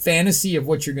the fantasy of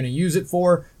what you're going to use it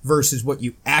for versus what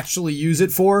you actually use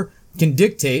it for can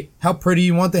dictate how pretty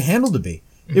you want the handle to be.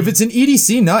 If it's an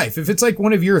EDC knife, if it's like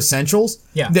one of your essentials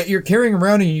that you're carrying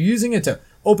around and you're using it to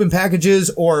open packages,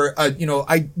 or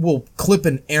I will clip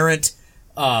an errant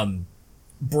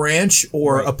branch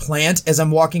or a plant as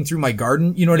I'm walking through my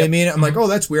garden. You know what I mean? I'm like, oh,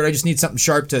 that's weird. I just need something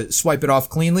sharp to swipe it off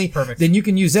cleanly. Perfect. Then you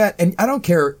can use that. And I don't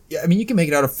care. I mean, you can make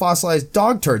it out of fossilized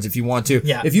dog turds if you want to.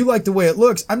 Yeah. If you like the way it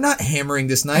looks, I'm not hammering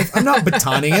this knife. I'm not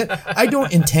batoning it. I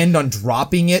don't intend on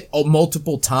dropping it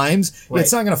multiple times. Right.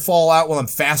 It's not going to fall out while I'm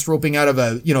fast roping out of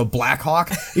a, Black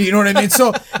Hawk. You know what I mean?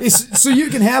 So you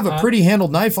can have a pretty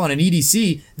handled knife on an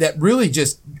EDC that really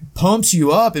just pumps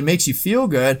you up and makes you feel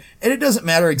good. And it doesn't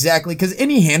matter exactly, because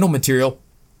any handle material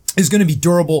is going to be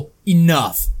durable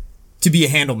enough to be a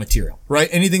handle material, right?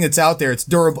 Anything that's out there, it's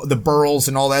durable, the burls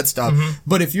and all that stuff.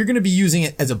 But if you're going to be using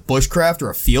it as a bushcraft or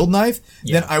a field knife,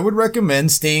 then I would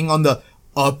recommend staying on the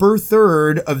upper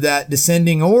third of that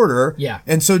descending order. Yeah.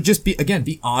 And so just be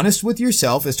honest with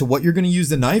yourself as to what you're going to use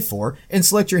the knife for, and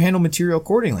select your handle material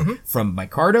accordingly. From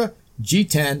micarta,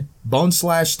 G10,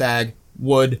 bone/stag,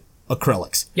 wood,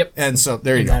 acrylics. Yep. And so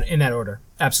there you go. In that order.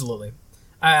 Absolutely.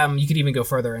 You could even go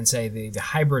further and say the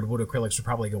hybrid wood acrylics would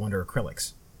probably go under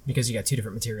acrylics, because you got two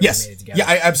different materials made together.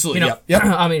 Yeah, absolutely. Yep.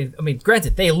 I mean,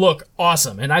 granted, they look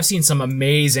awesome, and I've seen some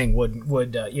amazing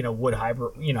wood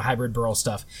hybrid burl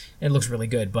stuff. And it looks really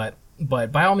good, but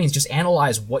by all means, just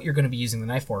analyze what you're going to be using the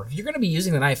knife for. If you're going to be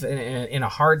using the knife in a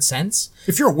hard sense,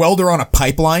 if you're a welder on a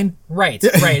pipeline, right,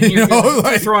 and you're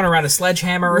throwing around a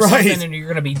sledgehammer or something, and you're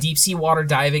going to be deep sea water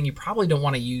diving, you probably don't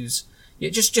want to use.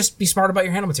 Just be smart about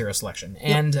your handle material selection,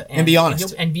 and be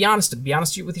honest. And be honest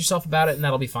with yourself about it, and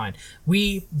that'll be fine.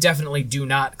 We definitely do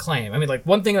not claim. I mean, like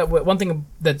one thing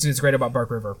that's great about Bark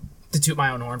River, to toot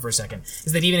my own horn for a second,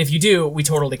 is that even if you do, we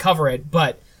totally cover it.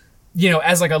 But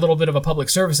as like a little bit of a public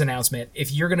service announcement,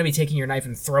 if you're going to be taking your knife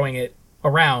and throwing it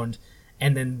around,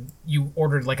 and then you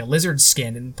ordered like a lizard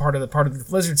skin, and part of the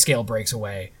lizard scale breaks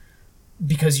away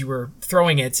because you were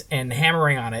throwing it and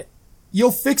hammering on it,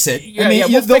 you'll fix it.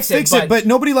 We'll fix it, but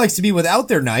nobody likes to be without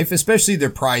their knife, especially their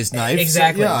prized knife.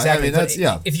 Exactly. So, exactly.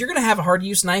 I mean, If you're gonna have a hard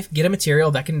use knife, get a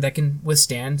material that can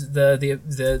withstand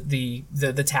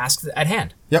the task at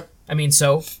hand. Yep. I mean,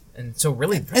 so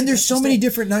really, and there's so many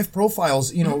different knife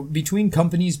profiles, between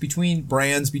companies, between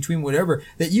brands, between whatever,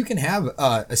 that you can have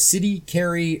a city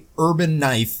carry urban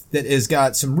knife that has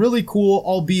got some really cool,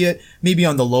 albeit maybe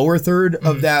on the lower third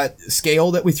of that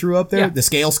scale that we threw up there, the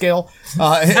scale,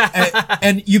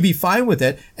 and you'd be fine with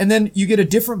it. And then you get a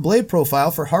different blade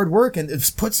profile for hard work, and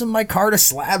just put some micarta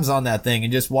slabs on that thing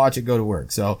and just watch it go to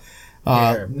work. So,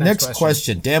 next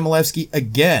question. Dan Malevsky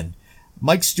again.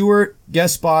 Mike Stewart,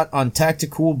 guest spot on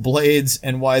Tactical blades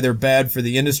and why they're bad for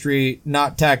the industry.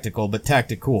 Not tactical, but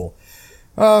tactical.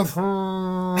 I'm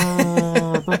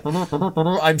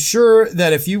sure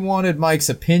that if you wanted Mike's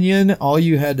opinion, all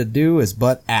you had to do is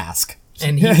but ask.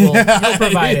 And he'll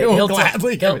provide it. He'll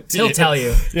gladly give it to you. He'll tell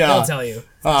you. Yeah. He'll tell you.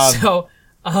 So,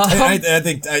 I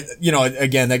think,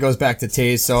 again, that goes back to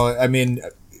taste. So, I mean,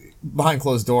 behind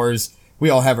closed doors, we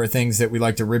all have our things that we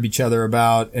like to rib each other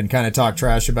about and kind of talk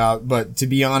trash about. But to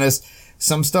be honest,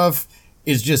 some stuff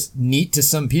is just neat to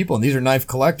some people, and these are knife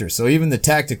collectors. So even the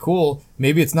tactical,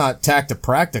 maybe it's not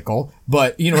tacti-practical,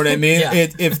 but you know what I mean?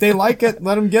 If they like it,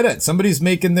 let them get it. Somebody's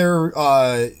making they're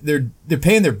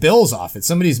paying their bills off it.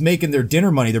 Somebody's making their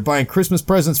dinner money. They're buying Christmas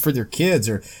presents for their kids,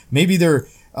 or maybe they're,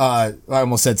 I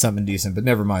almost said something decent, but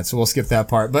never mind. So we'll skip that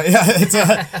part. But yeah, it's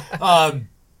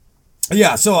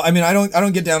Yeah, so I mean, I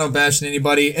don't get down on bashing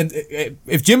anybody, and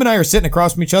if Jim and I are sitting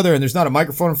across from each other and there's not a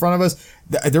microphone in front of us,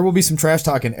 there will be some trash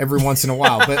talking every once in a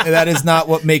while, but that is not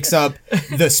what makes up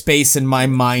the space in my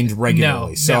mind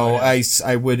regularly. No.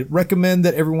 I would recommend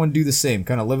that everyone do the same,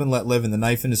 kind of live and let live in the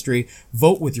knife industry.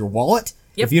 Vote with your wallet.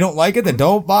 Yep. If you don't like it, then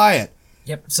don't buy it.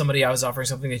 Yep. Somebody I was offering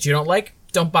something that you don't like,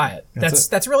 don't buy it.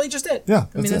 That's really just it. Yeah.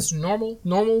 I mean, that's normal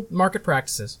market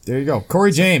practices. There you go.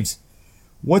 Corey James.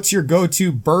 What's your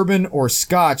go-to bourbon or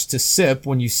scotch to sip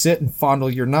when you sit and fondle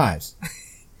your knives?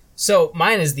 So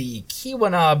mine is the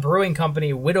Keweenaw Brewing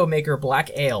Company Widowmaker Black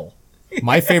Ale.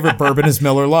 My favorite bourbon is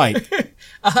Miller Lite.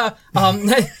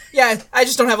 Yeah, I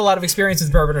just don't have a lot of experience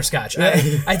with bourbon or scotch.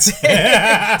 I'd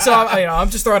say so.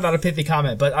 I'm just throwing out a pithy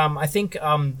comment, but I think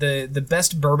the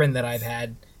best bourbon that I've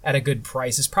had at a good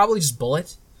price is probably just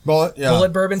Bullet. Bullet, yeah.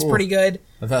 Bullet bourbon's pretty good.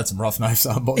 I've had some rough nights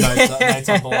on Bullet.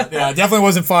 Yeah, I definitely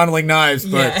wasn't fondling knives,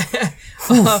 but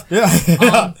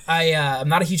I'm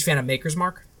not a huge fan of Maker's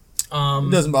Mark.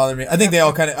 It doesn't bother me. I think they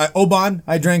all kind of Oban.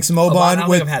 I drank some Oban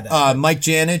with Mike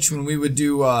Janich when we would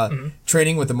do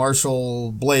training with the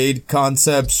Marshall Blade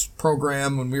Concepts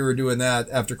program. When we were doing that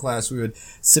after class, we would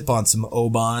sip on some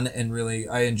Oban, and really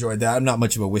I enjoyed that. I'm not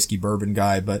much of a whiskey bourbon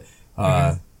guy, but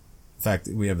in fact,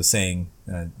 we have a saying: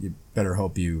 you better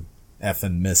hope you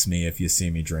effing miss me if you see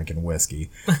me drinking whiskey.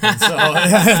 And so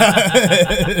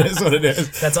it is what it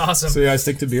is. That's awesome. So yeah, I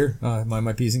stick to beer. Mind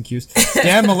my P's and Q's.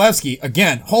 Dan Malevsky,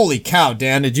 again, holy cow,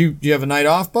 Dan, did you have a night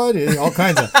off, bud? All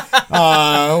kinds of.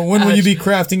 When will you be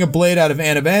crafting a blade out of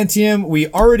anabantium? We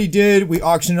already did. We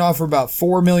auctioned it off for about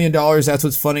 $4 million. That's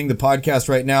what's funding the podcast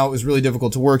right now. It was really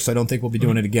difficult to work, so I don't think we'll be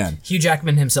doing it again. Hugh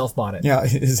Jackman himself bought it. Yeah,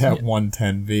 is that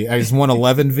 110V? Is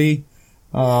 111V?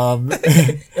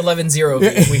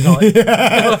 11-0, we call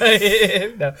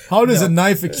it. No. How does a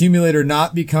knife accumulator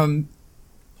not become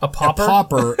a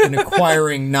pauper in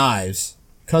acquiring knives,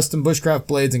 custom bushcraft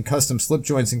blades, and custom slip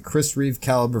joints and Chris Reeve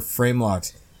caliber frame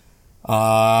locks?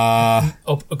 Go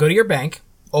to your bank,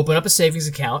 open up a savings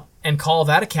account, and call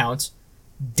that account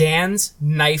Dan's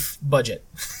Knife Budget.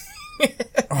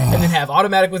 And then have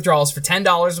automatic withdrawals for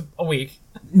 $10 a week.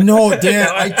 No, Dan,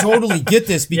 I totally get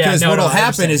this because what'll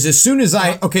happen is as soon as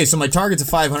so my target's a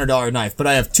 $500 knife, but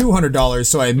I have $200,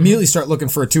 so I immediately start looking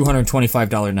for a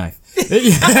 $225 knife.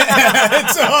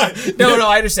 No,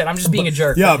 I understand. I'm just being a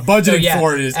jerk. Yeah, budgeting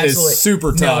for it is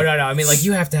super tough. No. I mean, like,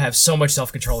 you have to have so much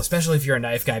self-control, especially if you're a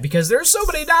knife guy, because there's so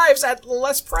many knives at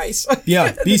less price.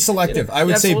 Yeah, be selective. I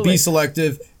would say be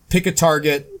selective, pick a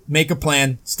target, make a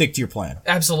plan, stick to your plan.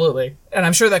 Absolutely. And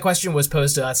I'm sure that question was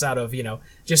posed to us out of,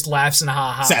 just laughs and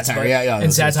ha-ha. Satire,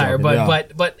 and satire.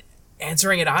 But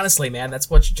answering it honestly, man, that's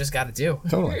what you just got to do.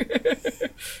 Totally.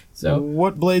 So,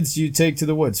 what blades do you take to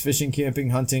the woods? Fishing,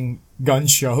 camping, hunting, gun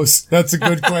shows? That's a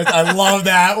good question. I love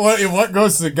that. What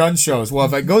goes to the gun shows? Well,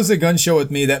 if it goes to the gun show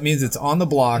with me, that means it's on the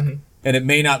block. And it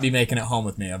may not be making it home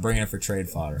with me. I'm bringing it for trade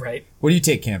fodder. Right. What do you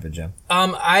take camping, Jim?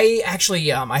 I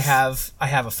actually, I have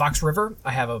a Fox River. I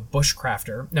have a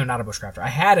Bushcrafter. No, not a Bushcrafter. I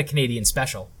had a Canadian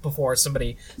Special before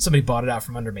somebody bought it out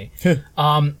from under me.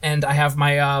 And I have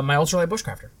my ultralight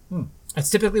Bushcrafter.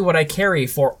 That's typically what I carry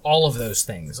for all of those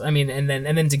things. I mean, and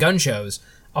then to gun shows,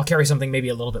 I'll carry something maybe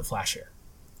a little bit flashier.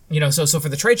 So for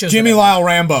the trade shows, Jimmy Lyle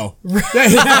Rambo.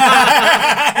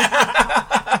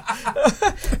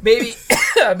 Maybe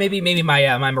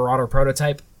my Marauder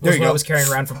prototype was what I was carrying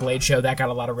around for Blade Show. That got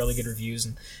a lot of really good reviews,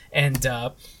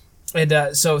 so I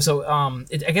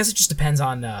guess it just depends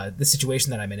on the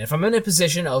situation that I'm in. If I'm in a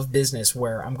position of business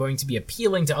where I'm going to be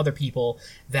appealing to other people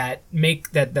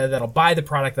that'll buy the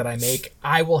product that I make,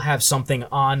 I will have something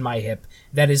on my hip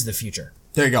that is the future.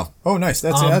 There you go. Oh, nice.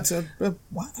 Wow, that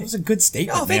was a good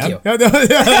statement. Oh, thank you.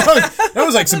 That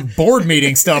was like some board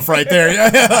meeting stuff right there.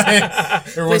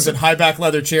 Everyone's in high back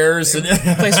leather chairs and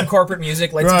play some corporate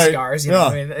music, light some cigars.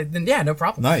 No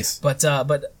problem. Nice. But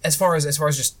as far as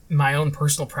just my own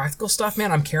personal practical stuff,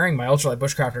 man, I'm carrying my ultralight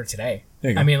Bushcrafter today.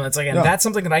 I mean, it's like that's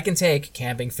something that I can take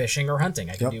camping, fishing, or hunting.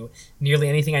 I can do nearly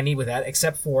anything I need with that,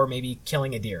 except for maybe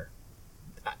killing a deer.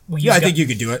 I think you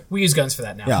could do it. We use guns for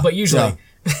that now, but usually. Yeah.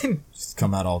 Just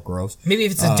come out all gross. Maybe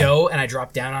if it's a doe and I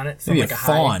drop down on it from maybe like a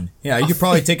fawn. High. Yeah, you could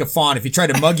probably take a fawn. If you try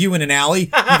to mug you in an alley, you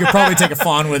could probably take a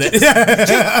fawn with it.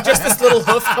 Just this little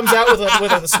hoof comes out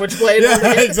with a switchblade.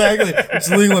 Yeah, exactly. It's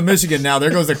legal in Michigan now.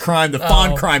 There goes the crime. The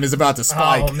fawn crime is about to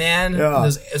spike. Oh man,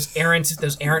 those errant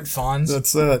fawns.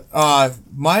 That's it.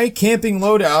 My camping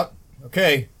loadout.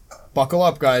 Okay, buckle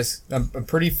up, guys. I'm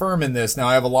pretty firm in this. Now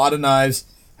I have a lot of knives.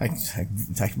 I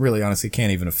really honestly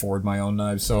can't even afford my own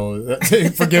knives, so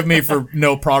forgive me for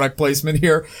no product placement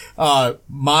here.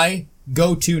 My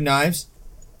go-to knives,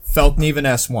 Felkneven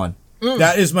S1.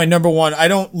 That is my number one. I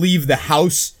don't leave the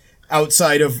house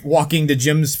outside of walking to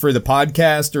gyms for the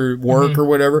podcast or work or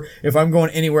whatever. If I'm going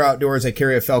anywhere outdoors, I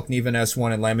carry a Falkniven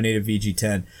S1 and laminated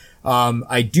VG10.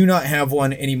 I do not have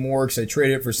one anymore because I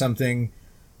traded it for something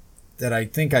that I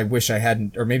think I wish I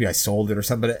hadn't, or maybe I sold it or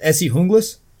something. But Essie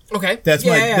Hunglas. Okay.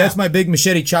 That's my big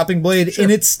machete chopping blade. Sure.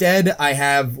 In its stead, I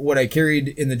have what I carried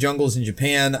in the jungles in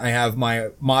Japan. I have my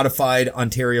modified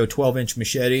Ontario 12-inch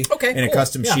machete in a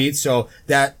custom sheath. So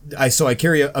I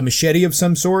carry a machete of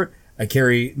some sort. I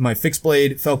carry my fixed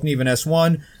blade Falkniven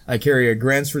S1. I carry a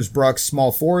Gransfors Bruks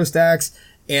small forest axe,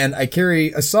 and I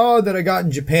carry a saw that I got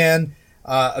in Japan.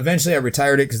 Eventually I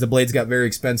retired it because the blades got very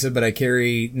expensive, but I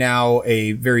carry now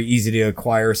a very easy to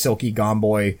acquire Silky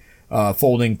Gomboy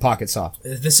folding pocket saw.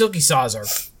 The Silky saws are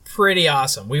pretty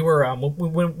awesome. We were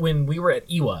when we were at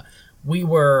Iwa, we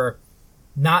were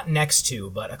not next to,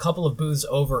 but a couple of booths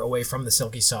away from the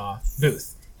Silky saw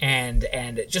booth. And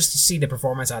just to see the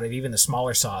performance out of even the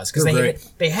smaller saws, because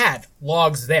they had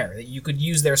logs there that you could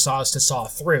use their saws to saw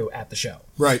through at the show.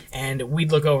 Right. And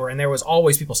we'd look over, and there was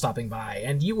always people stopping by,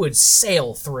 and you would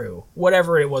sail through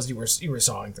whatever it was you were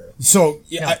sawing through. So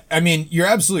I mean, you're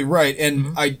absolutely right,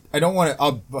 and I don't want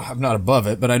to. I'm not above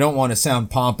it, but I don't want to sound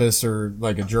pompous or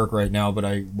like a jerk right now. But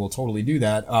I will totally do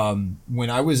that. When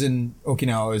I was in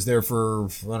Okinawa, I was there for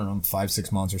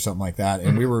 5-6 months or something like that,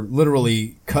 and we were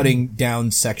literally cutting down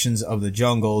sections of the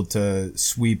jungle to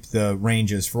sweep the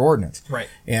ranges for ordnance. Right.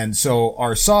 And so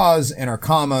our saws and our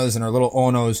kamas and our little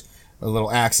onos, our little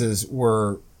axes,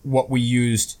 were what we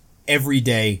used every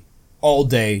day, all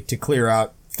day, to clear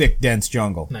out thick, dense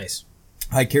jungle. Nice.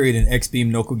 I carried an X-Beam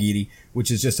Nokogiri,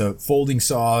 which is just a folding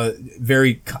saw.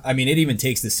 It even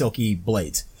takes the silky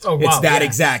blades. Oh, wow. It's that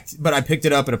exact, but I picked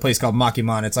it up at a place called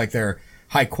Makiman. It's like their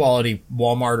high quality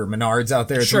Walmart or Menards out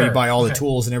there. It's where you buy all the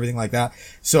tools and everything like that.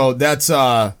 So that's,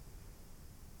 hang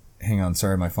on.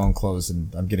 Sorry. My phone closed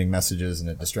and I'm getting messages and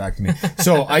it distracted me.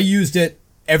 So I used it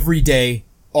every day,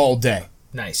 all day.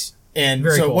 Nice. And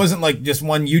very so cool. It wasn't like just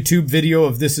one YouTube video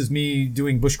of this is me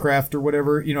doing bushcraft or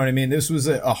whatever. You know what I mean? This was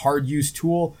a hard use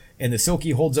tool, and the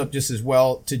Silky holds up just as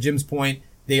well. To Jim's point,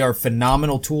 they are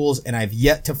phenomenal tools, and I've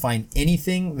yet to find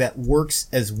anything that works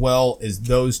as well as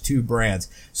those two brands.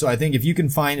 So I think if you can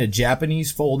find a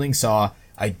Japanese folding saw,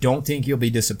 I don't think you'll be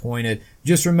disappointed.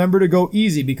 Just remember to go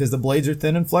easy because the blades are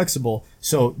thin and flexible.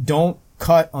 So don't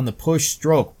cut on the push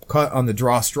stroke, cut on the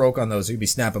draw stroke on those. You'd be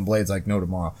snapping blades like no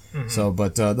tomorrow. So,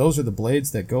 but those are the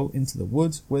blades that go into the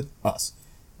woods with us.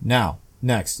 Now,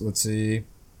 next, let's see.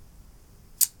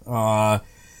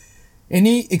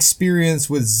 Any experience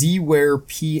with Z-Wear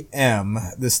PM?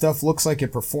 The stuff looks like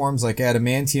it performs like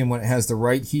adamantium when it has the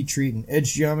right heat treat and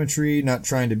edge geometry. Not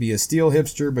trying to be a steel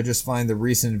hipster, but just find the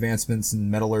recent advancements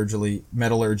in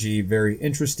metallurgy very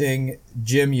interesting.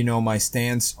 Jim, you know my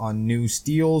stance on new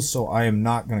steels, so I am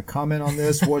not going to comment on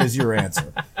this. What is your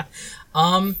answer?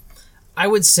 I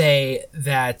would say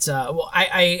that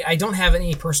I don't have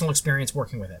any personal experience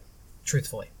working with it,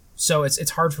 truthfully. So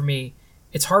it's hard for me.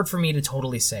 It's hard for me to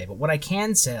totally say, but what I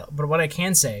can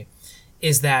say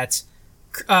is that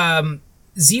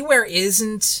Z-Wear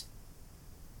isn't.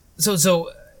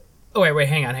 So. Oh wait,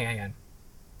 hang on.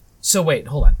 So wait,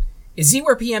 hold on. Is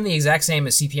Z-Wear PM the exact same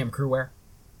as CPM Crewwear?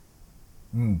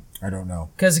 I don't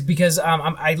know. Because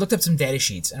I looked up some data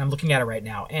sheets and I'm looking at it right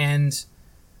now, and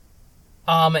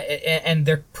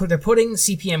they're putting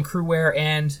CPM Crewwear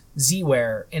and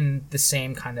Z-Wear in the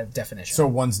same kind of definition. So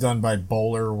one's done by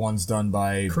Bowler, one's done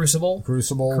by Crucible,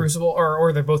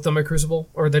 or they're both done by Crucible,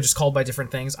 or they're just called by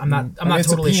different things. I'm not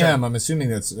totally sure. I'm assuming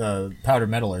that's powder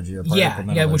metallurgy or particle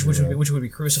metallurgy. Yeah, which would be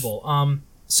Crucible.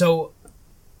 So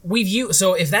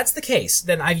if that's the case,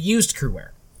 then I've used Crewwear.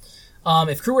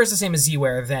 If Crewwear is the same as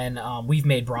Z-Wear, then we've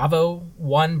made Bravo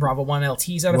 1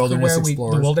 LTs out of Crewwear.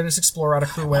 The Wilderness Explorer out of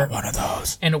Crewwear. One of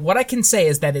those. And what I can say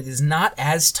is that it is not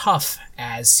as tough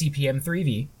as CPM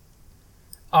 3V,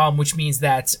 which means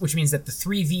that the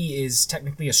 3V is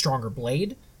technically a stronger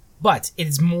blade, but it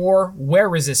is more wear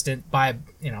resistant by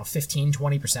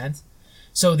 15-20%.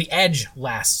 So the edge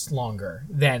lasts longer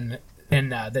than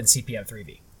CPM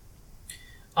 3V.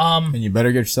 And you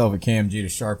better get yourself a KMG to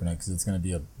sharpen it because it's going to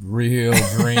be a real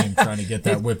dream trying to get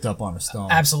that whipped up on a stone.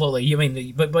 Absolutely. You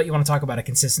mean, but you want to talk about a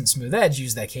consistent smooth edge?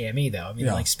 Use that KME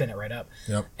though. Spin it right up.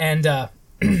 Yep. And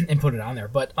and put it on there.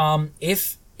 But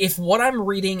if what I'm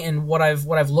reading and what I've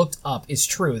looked up is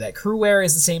true, that Crewwear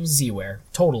is the same as Z-Wear,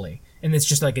 totally, and it's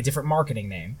just like a different marketing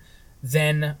name,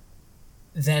 then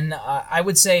I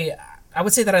would say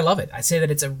that I love it. I say that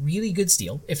it's a really good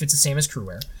steel if it's the same as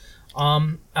Crewwear.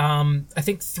 I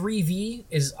think 3V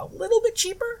is a little bit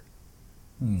cheaper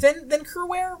than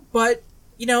Crewwear, but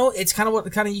you know, it's kind of what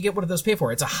you get what those pay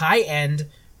for. It's a high end.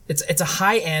 It's a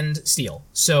high end steel.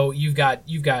 So you've got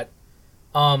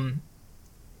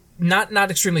not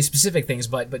extremely specific things,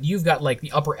 but you've got like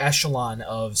the upper echelon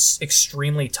of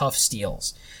extremely tough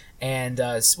steels. And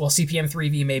while CPM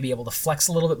 3V may be able to flex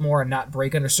a little bit more and not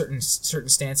break under certain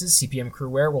stances, CPM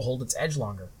Crewwear will hold its edge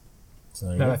longer.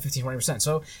 So, about 15-20%.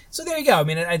 So there you go. I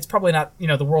mean, it's probably not, you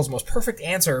know, the world's most perfect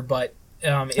answer, but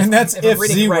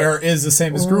if Z-Wear is the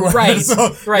same as Crewwear. Right,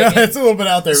 so, right. Yeah, it's a little bit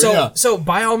out there. So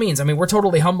by all means, I mean, we're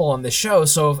totally humble on this show.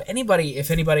 So if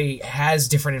anybody has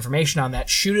different information on that,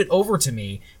 shoot it over to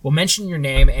me. We'll mention your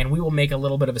name, and we will make a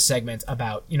little bit of a segment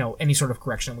about, you know, any sort of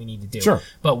correction we need to do. Sure.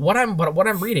 But what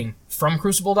I'm reading from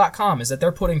Crucible.com is that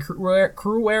they're putting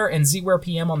Crewwear and Z-Wear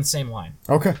PM on the same line.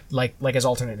 Okay. Like as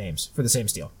alternate names for the same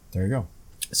steel. There you go.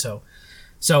 So,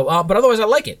 but otherwise, I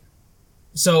like it.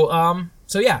 So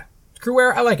yeah,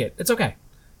 Crewwear, I like it. It's okay.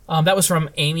 That was from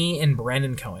Amy and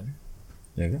Brandon Cohen.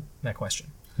 There you go. That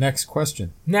question. Next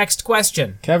question.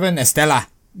 Kevin Estella.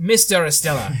 Mr.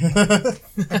 Estella.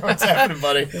 What's happening,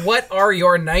 buddy? What are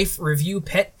your knife review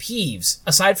pet peeves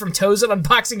aside from toes and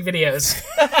unboxing videos?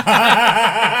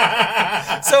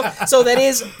 so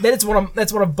that's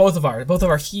one of both of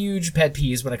our huge pet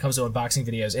peeves when it comes to unboxing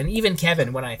videos. And even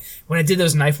Kevin, when I did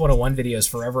those Knife 101 videos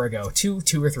forever ago, two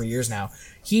or 3 years now,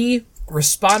 he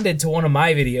responded to one of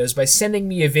my videos by sending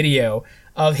me a video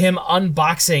of him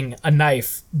unboxing a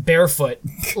knife barefoot,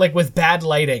 like with bad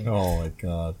lighting. Oh my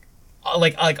god.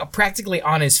 Like practically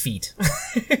on his feet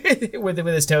with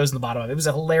his toes in the bottom of it. It was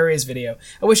a hilarious video.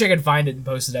 I wish I could find it and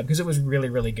post it up because it was really,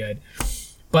 really good.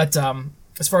 But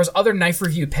as far as other knife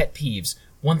review pet peeves,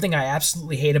 one thing I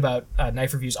absolutely hate about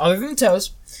knife reviews, other than the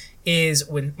toes, is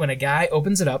when a guy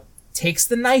opens it up, takes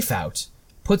the knife out,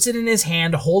 puts it in his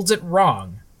hand, holds it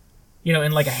wrong, you know,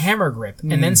 in like a hammer grip,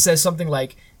 and then says something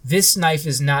like, "This knife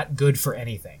is not good for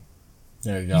anything."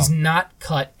 There you go. He's not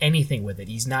cut anything with it.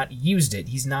 He's not used it.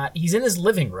 He's in his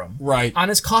living room. Right. On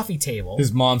his coffee table.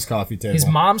 His mom's coffee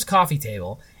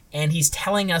table. And he's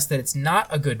telling us that it's not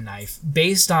a good knife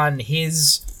based on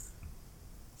his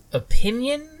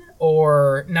opinion,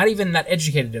 or not even that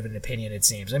educated of an opinion, it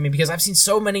seems. I mean, because I've seen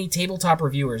so many tabletop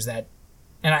reviewers that,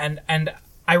 and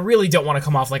I really don't want to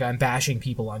come off like I'm bashing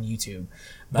people on YouTube.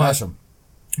 Bash them.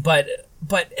 But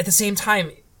at the same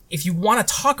time, if you want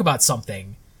to talk about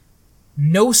something,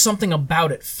 know something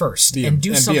about it first and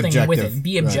do something with it and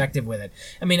be objective with it.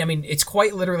 I mean, it's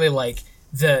quite literally like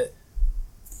you're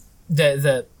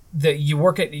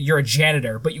a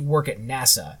janitor, but you work at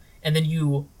NASA, and then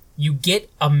you get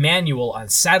a manual on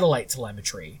satellite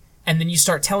telemetry, and then you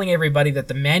start telling everybody that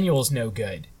the manual's no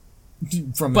good.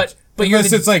 But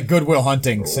unless it's like Good Will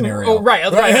Hunting scenario. Oh, right.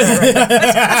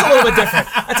 That's a little bit different.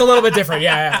 That's a little bit different.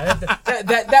 Yeah.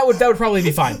 That would probably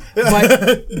be fine.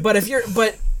 But if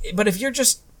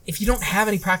you don't have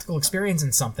any practical experience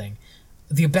in something,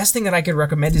 the best thing that I could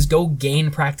recommend is go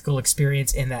gain practical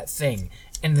experience in that thing.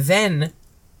 And then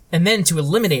to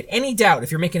eliminate any doubt, if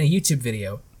you're making a YouTube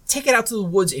video, take it out to the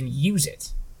woods and use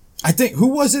it. I think, who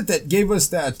was it that gave us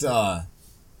that, I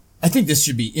think this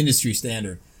should be industry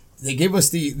standard. They gave us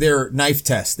their knife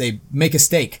test. They make a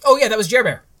steak. Oh yeah, that was Jer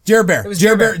Bear. Jer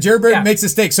Bear makes a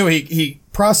steak. So he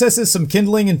processes some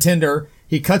kindling and tinder.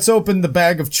 He cuts open the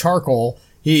bag of charcoal.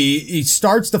 He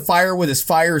starts the fire with his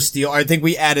fire steel. I think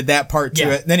we added that part to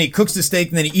it. And then he cooks the steak,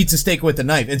 and then he eats the steak with the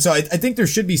knife. And so I think there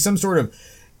should be some sort of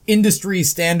industry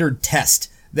standard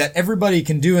test that everybody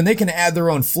can do, and they can add their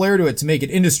own flair to it to make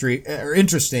it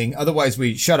interesting. Otherwise,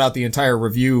 we shut out the entire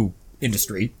review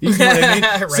industry. You know what I mean?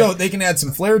 Right. So they can add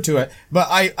some flair to it. But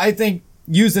I think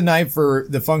use the knife for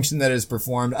the function that is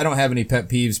performed. I don't have any pet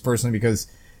peeves personally, because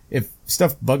if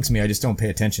stuff bugs me, I just don't pay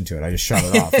attention to it. I just shut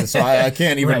it off. So I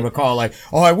can't even recall like,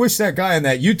 oh, I wish that guy in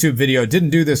that YouTube video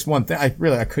didn't do this one thing.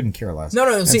 I couldn't care less.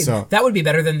 No. See, that would be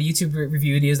better than the YouTube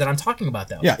review videos that I'm talking about,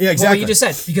 though. Yeah, exactly. What you just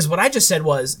said, because what I just said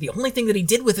was the only thing that he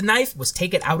did with the knife was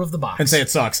take it out of the box and say it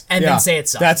sucks, and then say it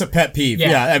sucks. That's a pet peeve.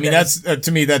 Yeah, I mean that's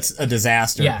to me that's a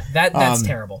disaster. Yeah, that's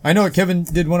terrible. I know Kevin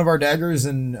did one of our daggers,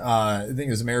 and I think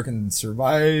it was American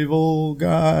Survival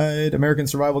Guide. American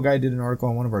Survival Guide did an article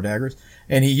on one of our daggers,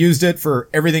 and he used it for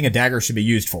everything a dagger should be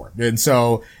used for. And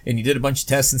he did a bunch of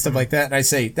tests and stuff like that. And I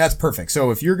say, that's perfect. So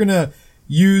if you're going to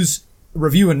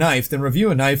review a knife, then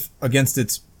review a knife against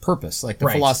its purpose, like the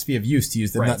philosophy of use, to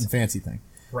use the nut and fancy thing.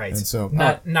 Right. And so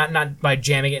not by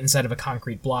jamming it inside of a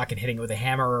concrete block and hitting it with a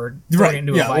hammer or throwing it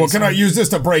into a vise. Well, can I use this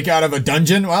to break out of a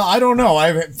dungeon? Well, I don't know.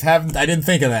 I didn't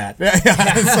think of that. Very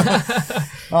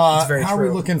how true. are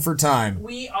we looking for time?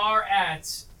 We are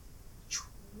at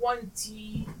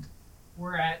 20.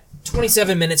 We're at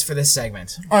 27 minutes for this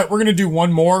segment. All right, we're going to do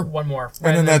one more. One more.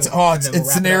 And then that's,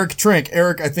 it's an Eric Trink.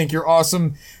 Eric, I think you're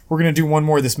awesome. We're going to do one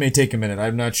more. This may take a minute.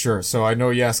 I'm not sure. So I know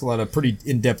you ask a lot of pretty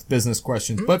in-depth business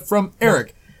questions. But from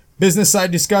Eric, business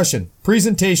side discussion,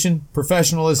 presentation,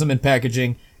 professionalism and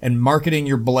packaging, and marketing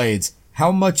your blades.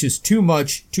 How much is too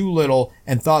much, too little,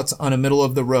 and thoughts on a middle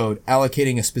of the road,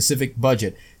 allocating a specific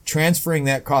budget, transferring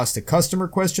that cost to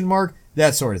customer, ?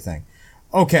 That sort of thing.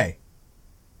 Okay.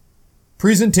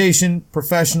 Presentation,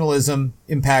 professionalism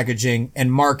in packaging,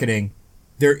 and marketing.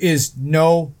 There is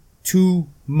no too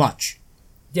much.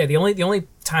 Yeah, the only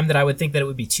time that I would think that it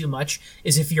would be too much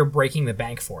is if you're breaking the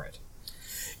bank for it.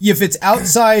 If it's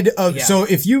outside of, so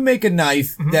if you make a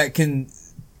knife that can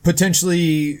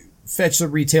potentially fetch the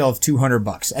retail of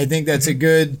 $200, I think that's a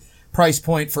good price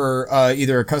point for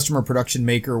either a customer production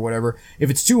maker or whatever. If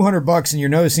it's $200 and you're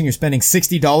noticing you're spending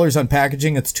 $60 on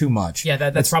packaging, it's too much. Yeah,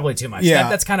 that's probably too much. Yeah,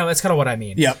 that's kind of what I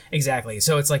mean. Yep. Exactly.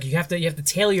 So it's like you have to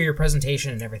tailor your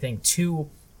presentation and everything to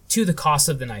the cost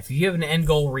of the knife. If you have an end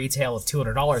goal retail of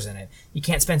 $200 in it, you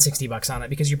can't spend $60 on it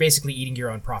because you're basically eating your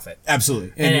own profit.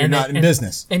 Absolutely, and you're not in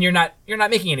business, and you're not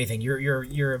making anything.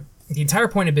 You're the entire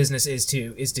point of business is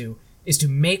to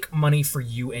make money for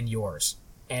you and yours,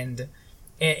 and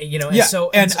you know.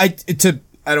 And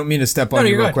I don't mean to step on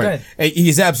you real quick.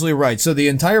 He's absolutely right. So the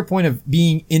entire point of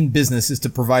being in business is to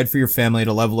provide for your family at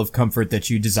a level of comfort that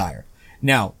you desire.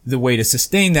 Now, the way to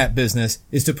sustain that business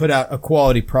is to put out a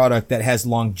quality product that has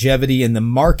longevity in the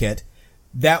market.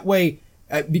 That way,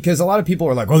 because a lot of people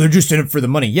are like, oh, they're just in it for the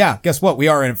money. Yeah, guess what? We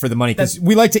are in it for the money because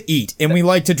we like to eat and we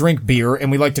like to drink beer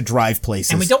and we like to drive places.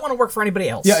 And we don't want to work for anybody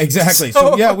else. Yeah, exactly.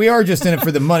 So yeah, we are just in it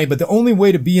for the money. But the only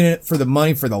way to be in it for the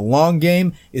money for the long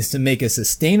game is to make a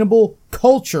sustainable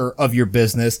culture of your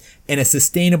business and a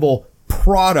sustainable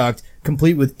product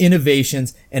complete with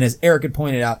innovations. And as Eric had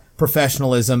pointed out,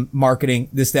 professionalism, marketing,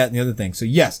 this, that, and the other thing. So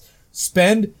yes,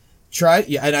 try,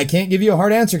 and I can't give you a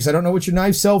hard answer because I don't know what your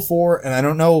knives sell for and I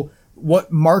don't know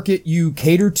what market you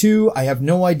cater to. I have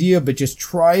no idea, but just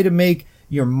try to make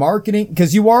your marketing,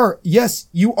 because you are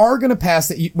going to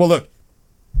pass it. Well, look,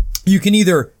 you can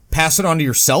either pass it on to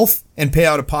yourself and pay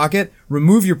out of pocket,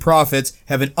 remove your profits,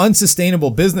 have an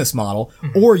unsustainable business model,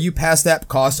 or you pass that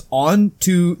cost on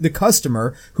to the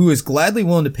customer who is gladly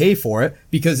willing to pay for it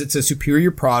because it's a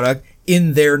superior product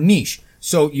in their niche.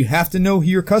 So you have to know who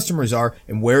your customers are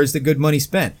and where is the good money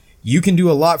spent. You can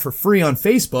do a lot for free on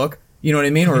Facebook. You know what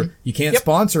I mean? Or you can't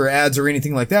sponsor ads or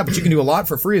anything like that, but you can do a lot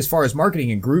for free as far as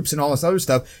marketing and groups and all this other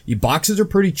stuff. Your boxes are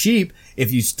pretty cheap.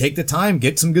 If you take the time,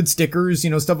 get some good stickers,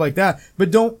 stuff like that.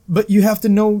 But you have to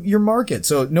know your market.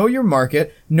 So know your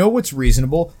market, know what's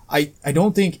reasonable. I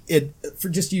don't think for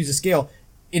just to use a scale,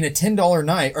 in a $10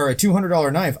 knife or a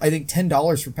 $200 knife, I think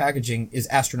 $10 for packaging is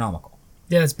astronomical.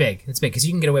 Yeah, that's big. That's big because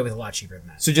you can get away with a lot cheaper than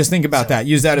that. So just think about that.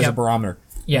 Use that as a barometer.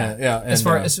 Yeah. And, as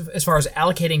far as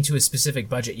allocating to a specific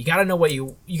budget, you got to know what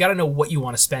you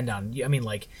want to spend on. I mean,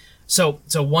 like, so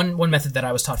one method that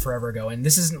I was taught forever ago, and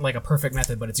this isn't like a perfect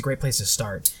method, but it's a great place to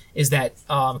start, is that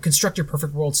construct your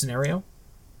perfect world scenario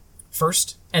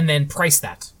first, and then price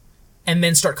that, and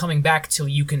then start coming back till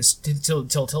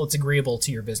it's agreeable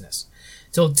to your business,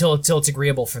 till it's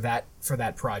agreeable for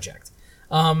that project.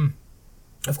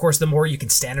 Of course, the more you can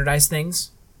standardize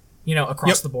things,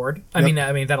 across the board. I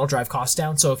mean, that'll drive costs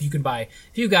down. So if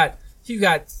you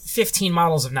got 15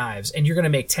 models of knives and you're going to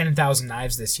make 10,000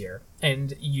 knives this year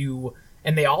and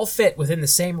they all fit within the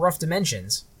same rough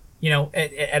dimensions,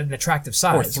 at an attractive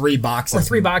size. Or 3 boxes.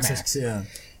 Max, yeah.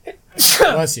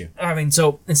 Bless you. I mean,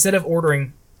 so instead of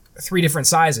ordering 3 different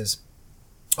sizes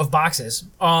of boxes,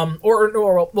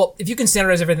 well, if you can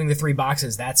standardize everything to 3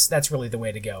 boxes, that's really the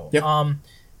way to go. Yep.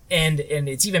 And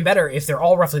it's even better if they're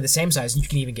all roughly the same size and you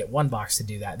can even get 1 box to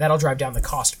do that. That'll drive down the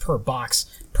cost per box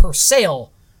per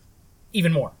sale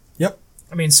even more. Yep.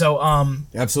 I mean, so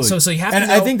absolutely. So you have to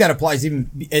know, I think that applies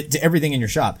even to everything in your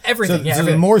shop. Everything. So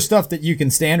the more stuff that you can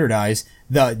standardize,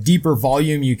 the deeper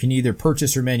volume you can either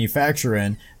purchase or manufacture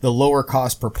in, the lower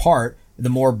cost per part, the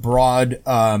more broad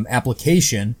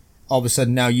application. All of a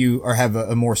sudden, now you have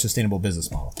a more sustainable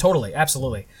business model. Totally,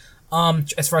 absolutely.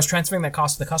 As far as transferring that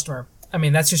cost to the customer, I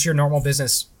mean, that's just your normal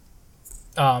business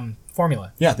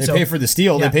formula. Yeah, they pay for the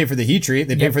steel, they pay for the heat treat,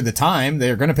 they pay for the time,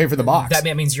 they're going to pay for the box.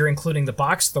 That means you're including the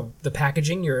box, the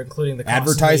packaging, you're including the cost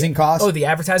advertising cost. Oh, the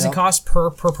advertising cost per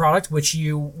product, which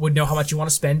you would know how much you want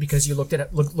to spend because you looked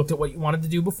at what you wanted to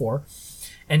do before,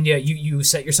 and you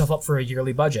set yourself up for a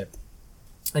yearly budget.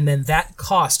 And then that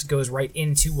cost goes right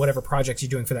into whatever project you're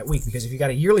doing for that week. Because if you got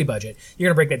a yearly budget, you're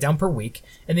going to break that down per week.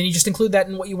 And then you just include that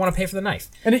in what you want to pay for the knife.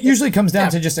 And it usually comes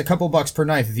down to just a couple bucks per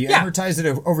knife. If you Yeah. amortize it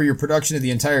over your production of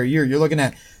the entire year, you're looking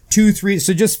at 2-3.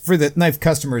 So just for the knife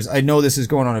customers, I know this is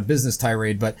going on a business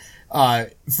tirade, but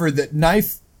for the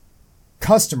knife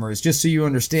customers, just so you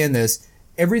understand this,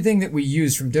 everything that we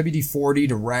use from WD-40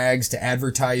 to rags to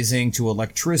advertising to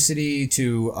electricity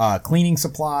to cleaning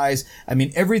supplies, I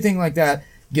mean, everything like that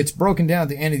gets broken down at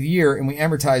the end of the year, and we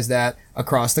amortize that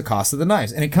across the cost of the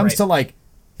knives. And it comes Right. to like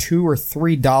 $2 or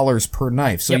 $3 per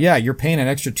knife. So Yep. yeah, you're paying an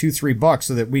extra $2-3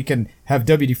 so that we can have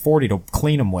WD-40 to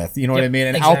clean them with. You know what Yep, I mean?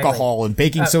 And exactly. alcohol and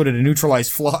baking soda to neutralize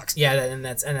flux. Yeah, and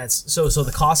that's so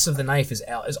the cost of the knife is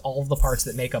all of the parts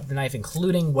that make up the knife,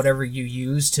 including whatever you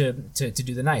use to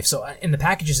do the knife. So in the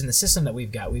packages in the system that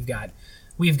we've got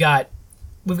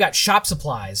shop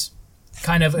supplies,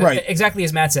 kind of Right. exactly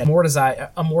as Matt said,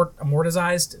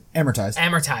 amortized.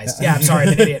 Amortized. Yeah, I'm sorry,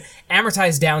 I'm an idiot.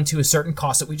 Amortized down to a certain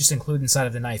cost that we just include inside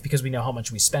of the knife because we know how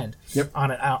much we spend Yep.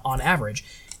 on average.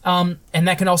 And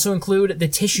that can also include the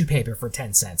tissue paper for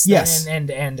 10 cents. Yes. And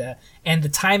the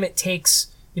time it takes.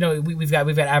 You know, we've got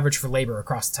average for labor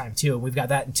across the time too. We've got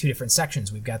that in two different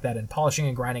sections. We've got that in polishing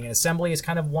and grinding and assembly is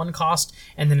kind of one cost,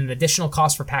 and then an additional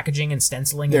cost for packaging and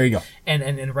stenciling. There you go.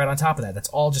 And right on top of that, that's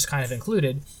all just kind of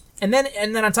included. And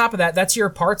then on top of that, that's your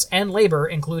parts and labor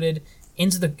included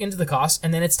into the cost,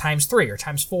 and then it's times 3 or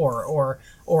times 4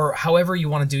 or however you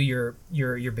want to do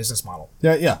your business model.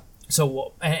 Yeah.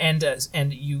 So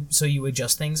you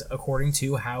adjust things according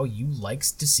to how you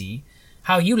likes to see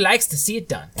it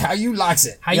done. How you likes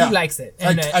it. How you likes it.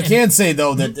 I can say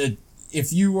though that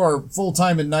if you are full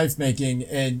time in knife making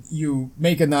and you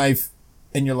make a knife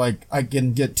and you're like, I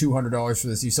can get $200 for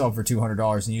this, you sell it for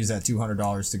 $200 and use that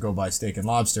 $200 to go buy steak and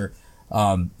lobster,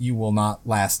 you will not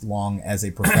last long as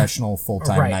a professional full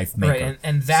time knife maker. Right,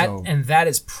 and that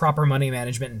is proper money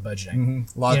management and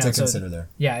budgeting. A lot You know, to consider there.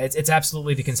 Yeah, it's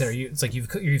absolutely to consider. It's like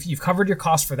you've covered your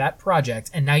cost for that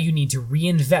project, and now you need to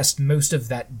reinvest most of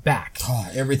that back.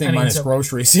 Everything minus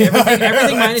groceries.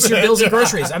 Everything minus your bills and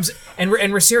groceries. And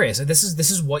we're serious. This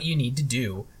is what you need to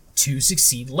do to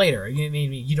succeed later.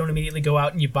 You don't immediately go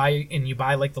out and you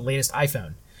buy like the latest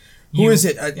iPhone. Who is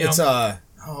it? It's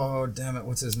oh damn it!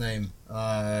 What's his name?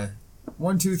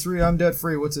 1, 2, 3. I'm debt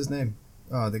free. What's his name?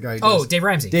 The guy. Dave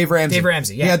Ramsey. Dave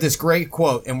Ramsey. Yeah. He had this great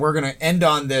quote, and we're gonna end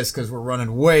on this because we're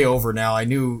running way over now. I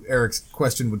knew Eric's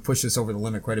question would push us over the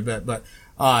limit quite a bit, but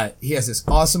he has this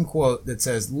awesome quote that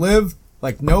says, "Live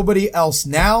like nobody else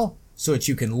now, so that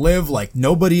you can live like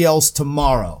nobody else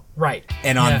tomorrow." Right.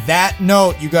 And on that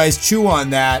note, you guys chew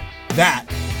on that. That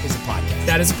is a podcast.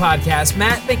 That is a podcast.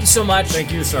 Matt, thank you so much.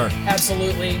 Thank you, sir.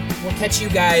 Absolutely. We'll catch you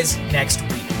guys next week.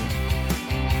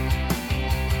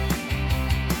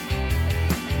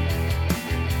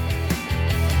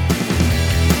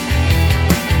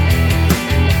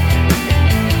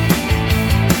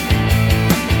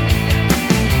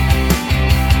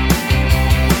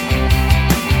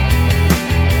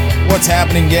 What's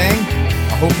happening, gang?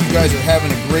 I hope you guys are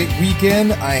having a great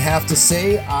weekend. I have to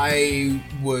say, I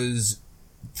was...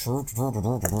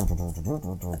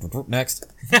 Next.